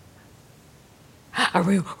 Are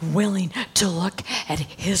we willing to look at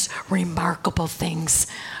his remarkable things?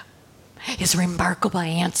 His remarkable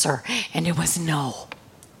answer, and it was no.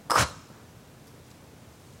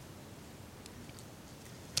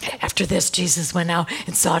 After this, Jesus went out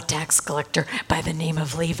and saw a tax collector by the name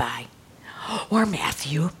of Levi, or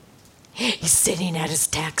Matthew. He's sitting at his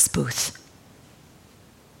tax booth.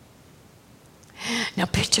 Now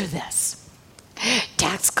picture this.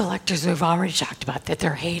 Tax collectors, we've already talked about that.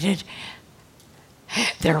 They're hated.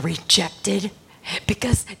 They're rejected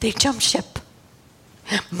because they jump ship.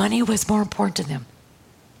 Money was more important to them.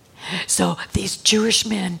 So these Jewish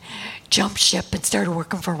men jumped ship and started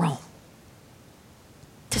working for Rome.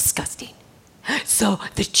 Disgusting. So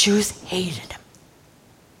the Jews hated him.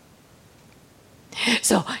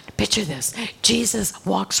 So picture this. Jesus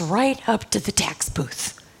walks right up to the tax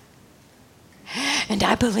booth. And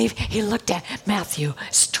I believe he looked at Matthew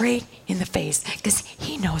straight in the face because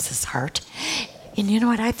he knows his heart. And you know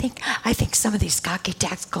what I think? I think some of these cocky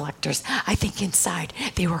tax collectors, I think inside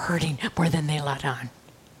they were hurting more than they let on.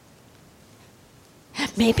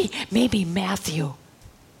 Maybe Matthew,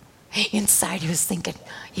 inside he was thinking,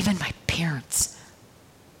 even my parents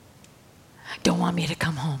don't want me to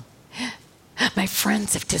come home. My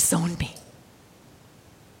friends have disowned me.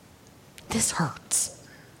 This hurts.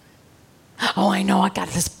 Oh, I know I got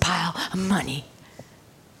this pile of money.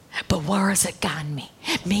 But where has it gotten me?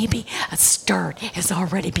 Maybe a start has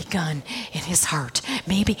already begun in his heart.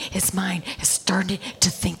 Maybe his mind has started to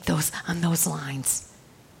think on those lines.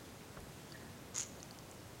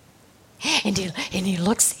 And he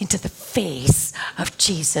looks into the face of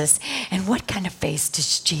Jesus. And what kind of face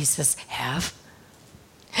does Jesus have?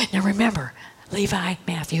 Now remember, Levi,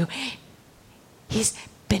 Matthew, he's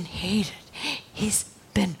been hated. He's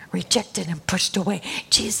been rejected and pushed away.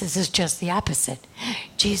 Jesus is just the opposite.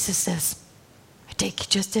 Jesus says, I take you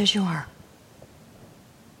just as you are.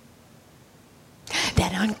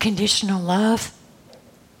 That unconditional love,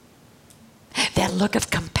 that look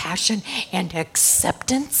of compassion and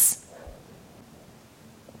acceptance.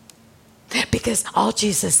 Because all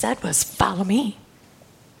Jesus said was, follow me.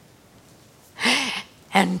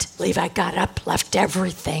 And Levi got up, left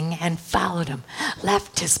everything, and followed him.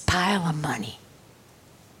 Left his pile of money.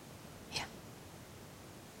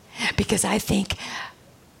 Because I think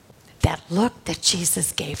that look that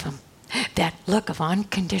Jesus gave him, that look of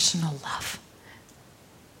unconditional love,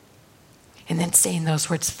 and then saying those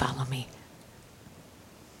words, follow me.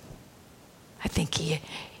 I think he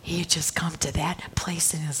had just come to that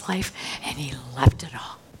place in his life and he left it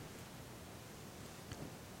all.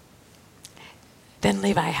 Then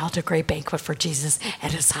Levi held a great banquet for Jesus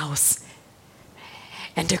at his house.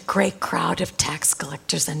 And a great crowd of tax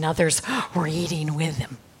collectors and others were eating with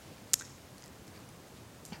him.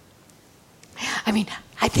 I mean,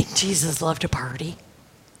 I think Jesus loved a party.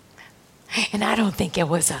 And I don't think it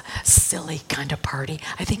was a silly kind of party.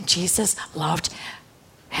 I think Jesus loved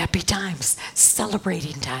happy times,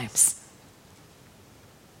 celebrating times.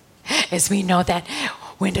 As we know that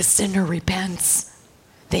when a sinner repents,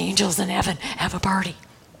 the angels in heaven have a party.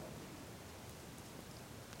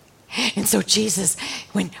 And so Jesus,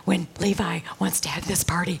 when Levi wants to have this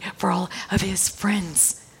party for all of his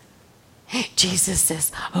friends, Jesus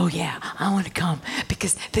says, oh yeah, I want to come,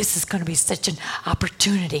 because this is going to be such an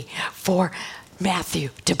opportunity for Matthew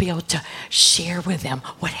to be able to share with them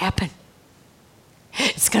what happened.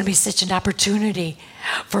 It's going to be such an opportunity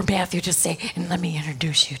for Matthew to say, and let me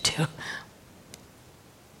introduce you to.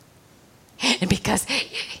 And because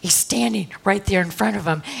he's standing right there in front of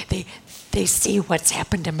them, they see what's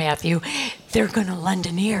happened to Matthew. They're going to lend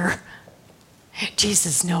an ear.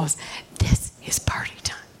 Jesus knows this is party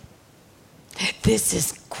time. This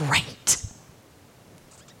is great.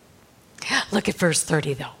 Look at verse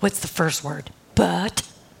 30, though. What's the first word? But.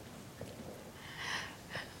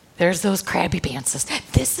 There's those crabby pantses.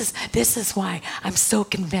 This is why I'm so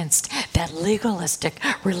convinced that legalistic,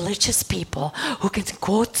 religious people who can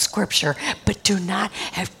quote scripture but do not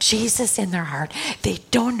have Jesus in their heart, they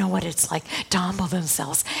don't know what it's like to humble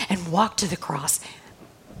themselves and walk to the cross.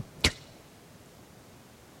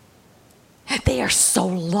 They are so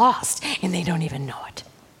lost and they don't even know it.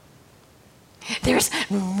 There's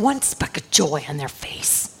one speck of joy on their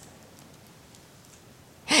face.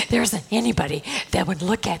 There isn't anybody that would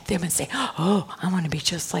look at them and say, oh, I want to be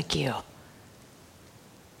just like you.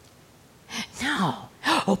 No.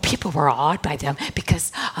 Oh, people were awed by them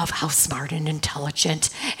because of how smart and intelligent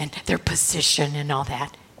and their position and all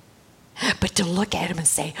that. But to look at them and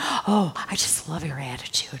say, oh, I just love your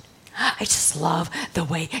attitude. I just love the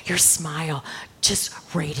way your smile just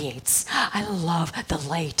radiates. I love the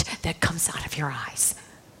light that comes out of your eyes.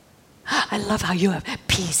 I love how you have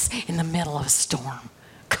peace in the middle of a storm.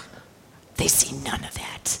 They see none of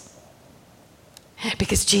that.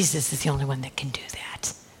 Because Jesus is the only one that can do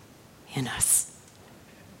that in us.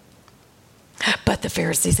 But the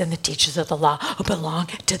Pharisees and the teachers of the law who belong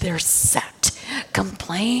to their sect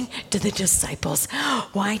complain to the disciples,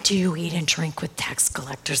 why do you eat and drink with tax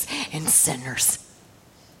collectors and sinners?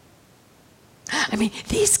 I mean,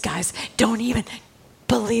 these guys don't even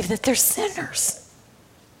believe that they're sinners.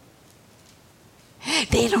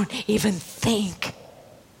 They don't even think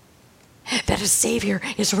that a Savior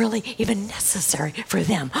is really even necessary for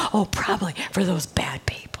them. Oh, probably for those bad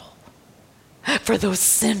people, for those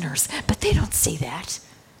sinners. But they don't see that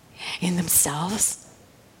in themselves.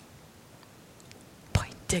 Boy,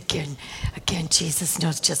 again, Jesus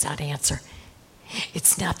knows just how to answer.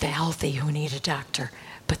 It's not the healthy who need a doctor,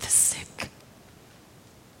 but the sick.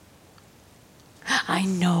 I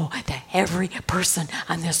know that every person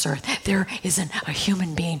on this earth, there isn't a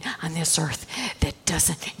human being on this earth that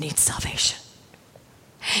doesn't need salvation.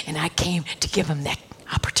 And I came to give them that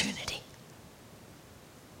opportunity.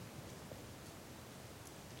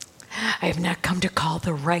 I have not come to call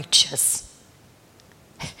the righteous.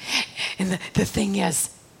 And the thing is,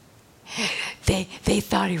 they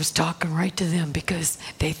thought he was talking right to them because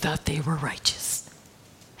they thought they were righteous.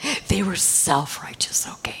 They were self-righteous,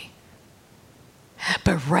 okay?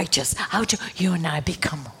 But righteous, how do you and I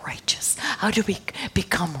become righteous? How do we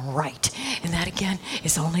become right? And that again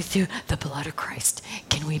is only through the blood of Christ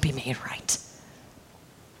can we be made right.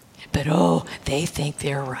 But oh, they think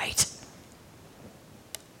they're right.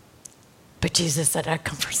 But Jesus said, I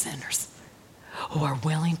come for sinners who are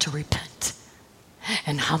willing to repent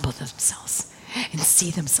and humble themselves and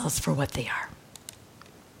see themselves for what they are.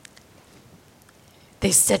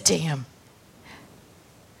 They said to him,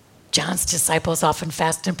 John's disciples often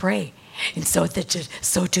fast and pray, and so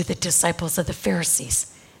do the disciples of the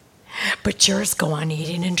Pharisees. But yours go on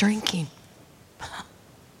eating and drinking.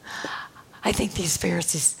 I think these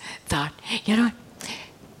Pharisees thought, you know,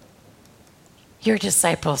 your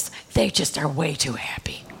disciples, they just are way too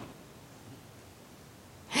happy.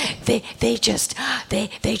 They just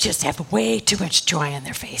have way too much joy on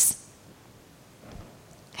their face.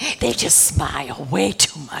 They just smile way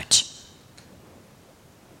too much.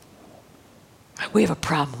 We have a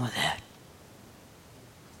problem with that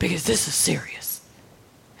because this is serious.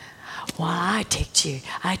 Well, I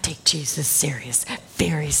take Jesus serious,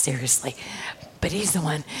 very seriously, but he's the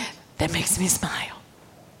one that makes me smile.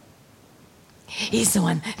 He's the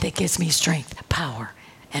one that gives me strength, power,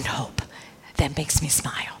 and hope that makes me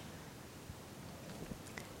smile.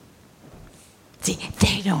 See,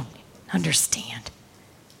 they don't understand.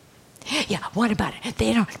 Yeah, what about it?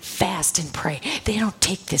 They don't fast and pray. They don't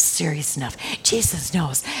take this serious enough. Jesus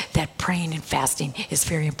knows that praying and fasting is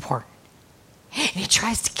very important. And he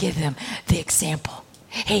tries to give them the example.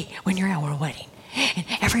 Hey, when you're at a wedding and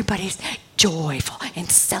everybody's joyful and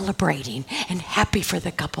celebrating and happy for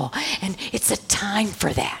the couple, and it's a time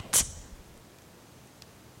for that.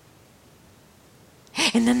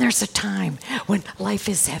 And then there's a time when life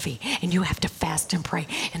is heavy and you have to fast and pray.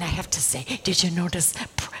 And I have to say, did you notice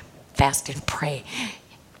fast and pray?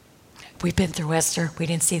 We've been through Esther. We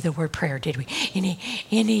didn't see the word prayer, did we?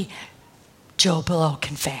 Any Joe Blow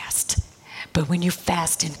can fast. But when you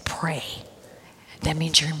fast and pray, that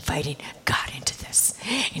means you're inviting God into this.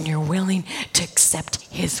 And you're willing to accept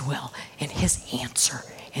his will and his answer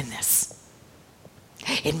in this.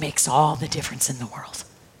 It makes all the difference in the world.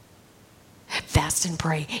 Fast and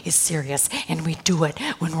pray is serious, and we do it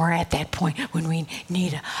when we're at that point, when we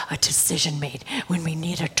need a decision made, when we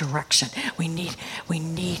need a direction, we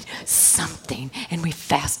need something, and we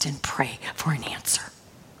fast and pray for an answer.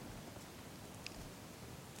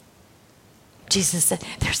 Jesus said,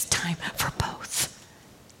 there's time for both.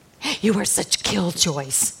 You are such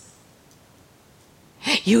killjoys.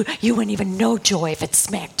 You wouldn't even know joy if it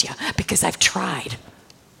smacked you, because I've tried.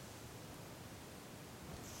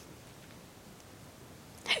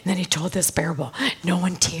 And then he told this parable. No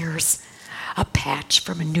one tears a patch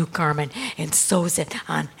from a new garment and sews it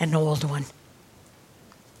on an old one.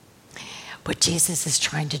 What Jesus is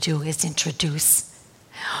trying to do is introduce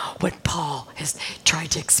what Paul has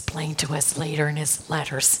tried to explain to us later in his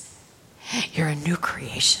letters. You're a new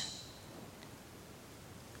creation.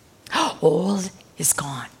 Old is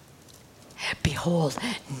gone. Behold,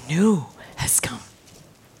 new has come.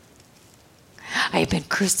 I have been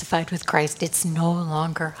crucified with Christ. It's no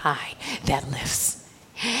longer I that lives.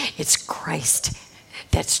 It's Christ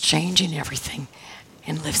that's changing everything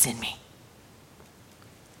and lives in me.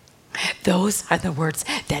 Those are the words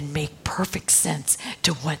that make perfect sense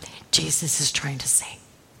to what Jesus is trying to say.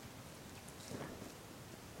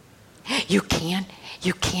 You can't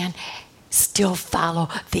still follow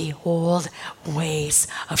the old ways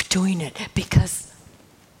of doing it because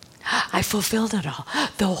I fulfilled it all.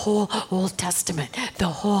 The whole Old Testament, the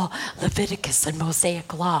whole Leviticus and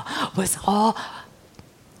Mosaic law was all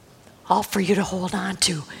for you to hold on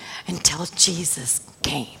to until Jesus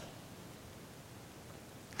came.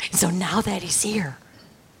 So now that he's here,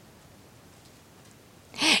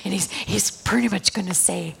 and he's pretty much going to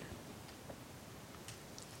say,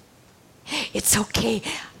 it's okay.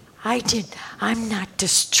 I'm not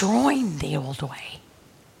destroying the old way.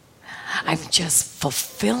 I'm just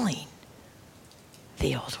fulfilling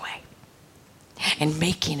the old way and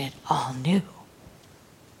making it all new.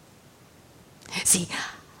 See,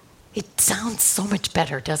 it sounds so much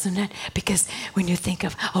better, doesn't it? Because when you think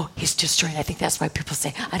of, he's destroying, I think that's why people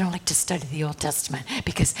say, I don't like to study the Old Testament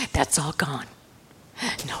because that's all gone.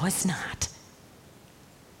 No, it's not.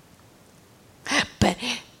 But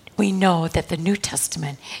we know that the New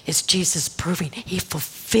Testament is Jesus proving he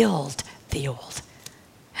fulfilled the old.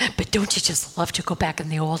 But don't you just love to go back in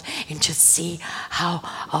the old and just see how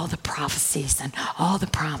all the prophecies and all the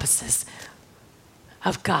promises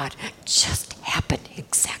of God just happened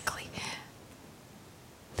exactly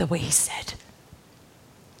the way he said.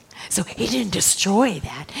 So he didn't destroy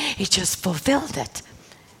that. He just fulfilled it.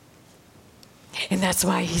 And that's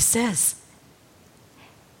why he says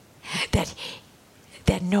that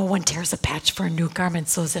no one tears a patch for a new garment,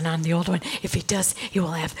 sews it on the old one. If he does, he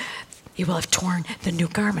will have torn the new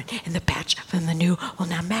garment, and the patch from the new will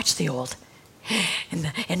not match the old.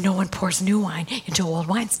 And no one pours new wine into old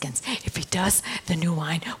wineskins. If he does, the new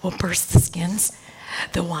wine will burst the skins,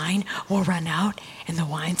 the wine will run out, and the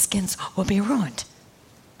wineskins will be ruined.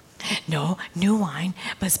 No, new wine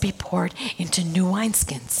must be poured into new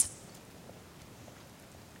wineskins.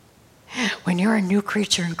 When you're a new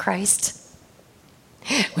creature in Christ,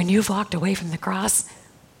 when you've walked away from the cross,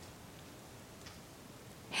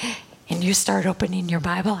 and you start opening your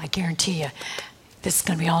Bible, I guarantee you, this is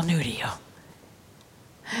going to be all new to you.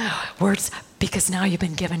 Words, because now you've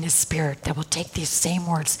been given his Spirit that will take these same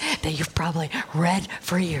words that you've probably read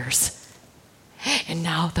for years. And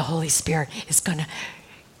now the Holy Spirit is going to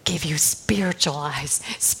give you spiritual eyes,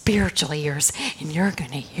 spiritual ears, and you're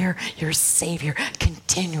going to hear your Savior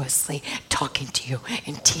continuously talking to you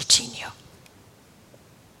and teaching you.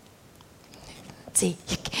 See,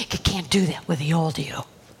 you can't do that with the old you.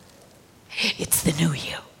 It's the new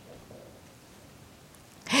you.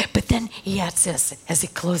 But then he adds this as he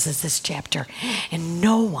closes this chapter. And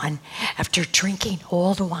no one, after drinking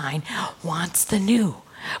old wine, wants the new,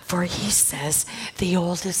 for he says the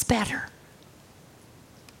old is better.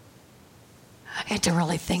 I had to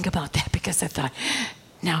really think about that because I thought,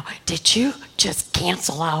 now, did you just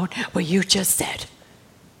cancel out what you just said?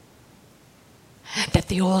 That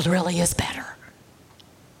the old really is better.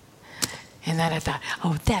 And then I thought,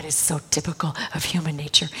 that is so typical of human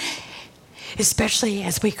nature. Especially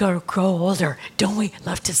as we grow older, don't we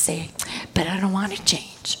love to say, but I don't want to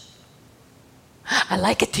change. I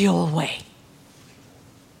like it the old way.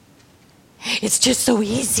 It's just so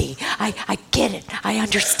easy. I get it. I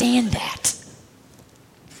understand that.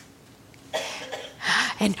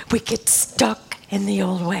 And we get stuck in the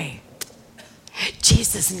old way.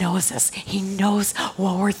 Jesus knows us. He knows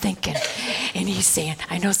what we're thinking. And he's saying,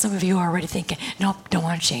 I know some of you are already thinking, nope, don't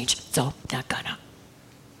want to change, so not gonna.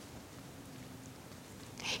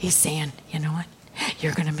 He's saying, you know what?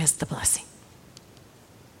 You're going to miss the blessing.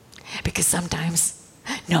 Because sometimes,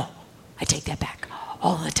 no, I take that back,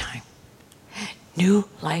 all the time. New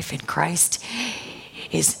life in Christ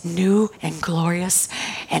is new and glorious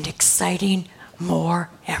and exciting more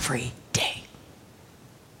every day.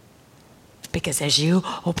 Because as you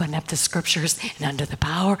open up the scriptures and under the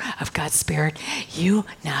power of God's Spirit, you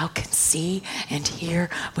now can see and hear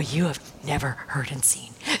what you have never heard and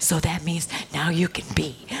seen. So that means now you can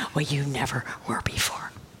be what you never were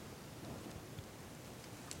before.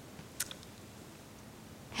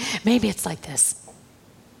 Maybe it's like this.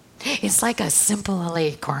 It's like a simple little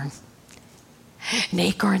acorn. An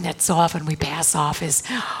acorn that so often we pass off is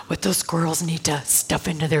what those squirrels need to stuff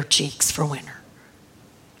into their cheeks for winter.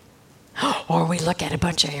 Or we look at a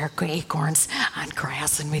bunch of acorns on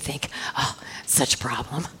grass and we think, oh, such a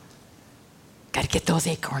problem. Got to get those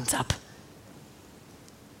acorns up.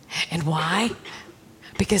 And why?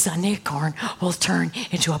 Because an acorn will turn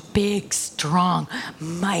into a big, strong,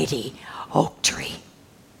 mighty oak tree.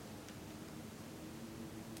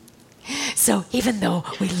 So even though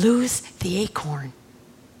we lose the acorn,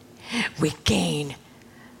 we gain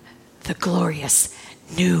the glorious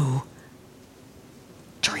new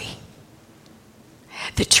tree.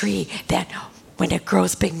 The tree that, when it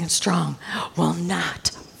grows big and strong, will not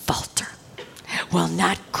falter, will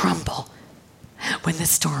not crumble when the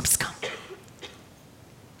storms come.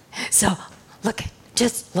 So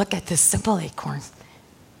just look at this simple acorn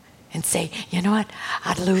and say, you know what?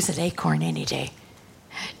 I'd lose an acorn any day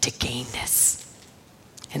to gain this.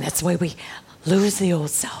 And that's the way we lose the old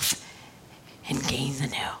self and gain the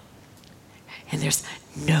new. And there's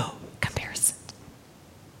no comparison.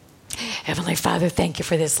 Heavenly Father, thank you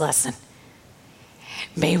for this lesson.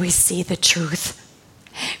 May we see the truth.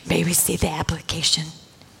 May we see the application.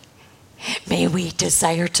 May we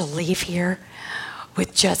desire to leave here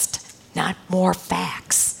with just not more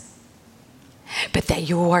facts, but that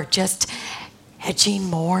you are just edging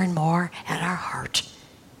more and more at our heart.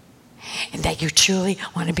 And that you truly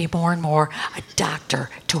want to be more and more a doctor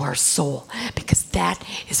to our soul, because that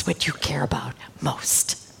is what you care about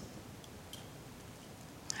most.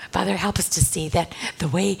 Father, help us to see that the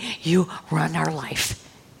way you run our life,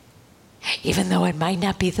 even though it might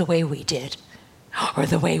not be the way we did or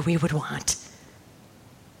the way we would want.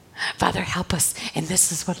 Father, help us. And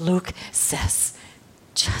this is what Luke says.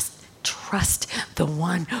 Just trust the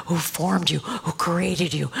one who formed you, who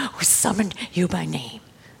created you, who summoned you by name.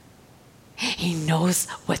 He knows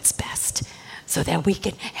what's best so that we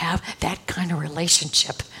can have that kind of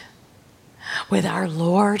relationship with our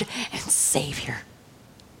Lord and Savior.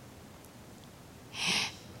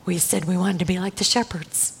 We said we wanted to be like the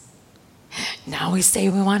shepherds. Now we say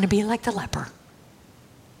we want to be like the leper.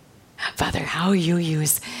 Father, how you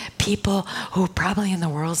use people who probably in the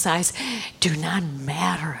world's eyes do not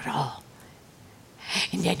matter at all.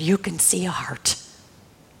 And yet you can see a heart.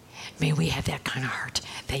 May we have that kind of heart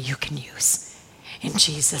that you can use. In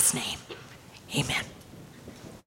Jesus' name, amen.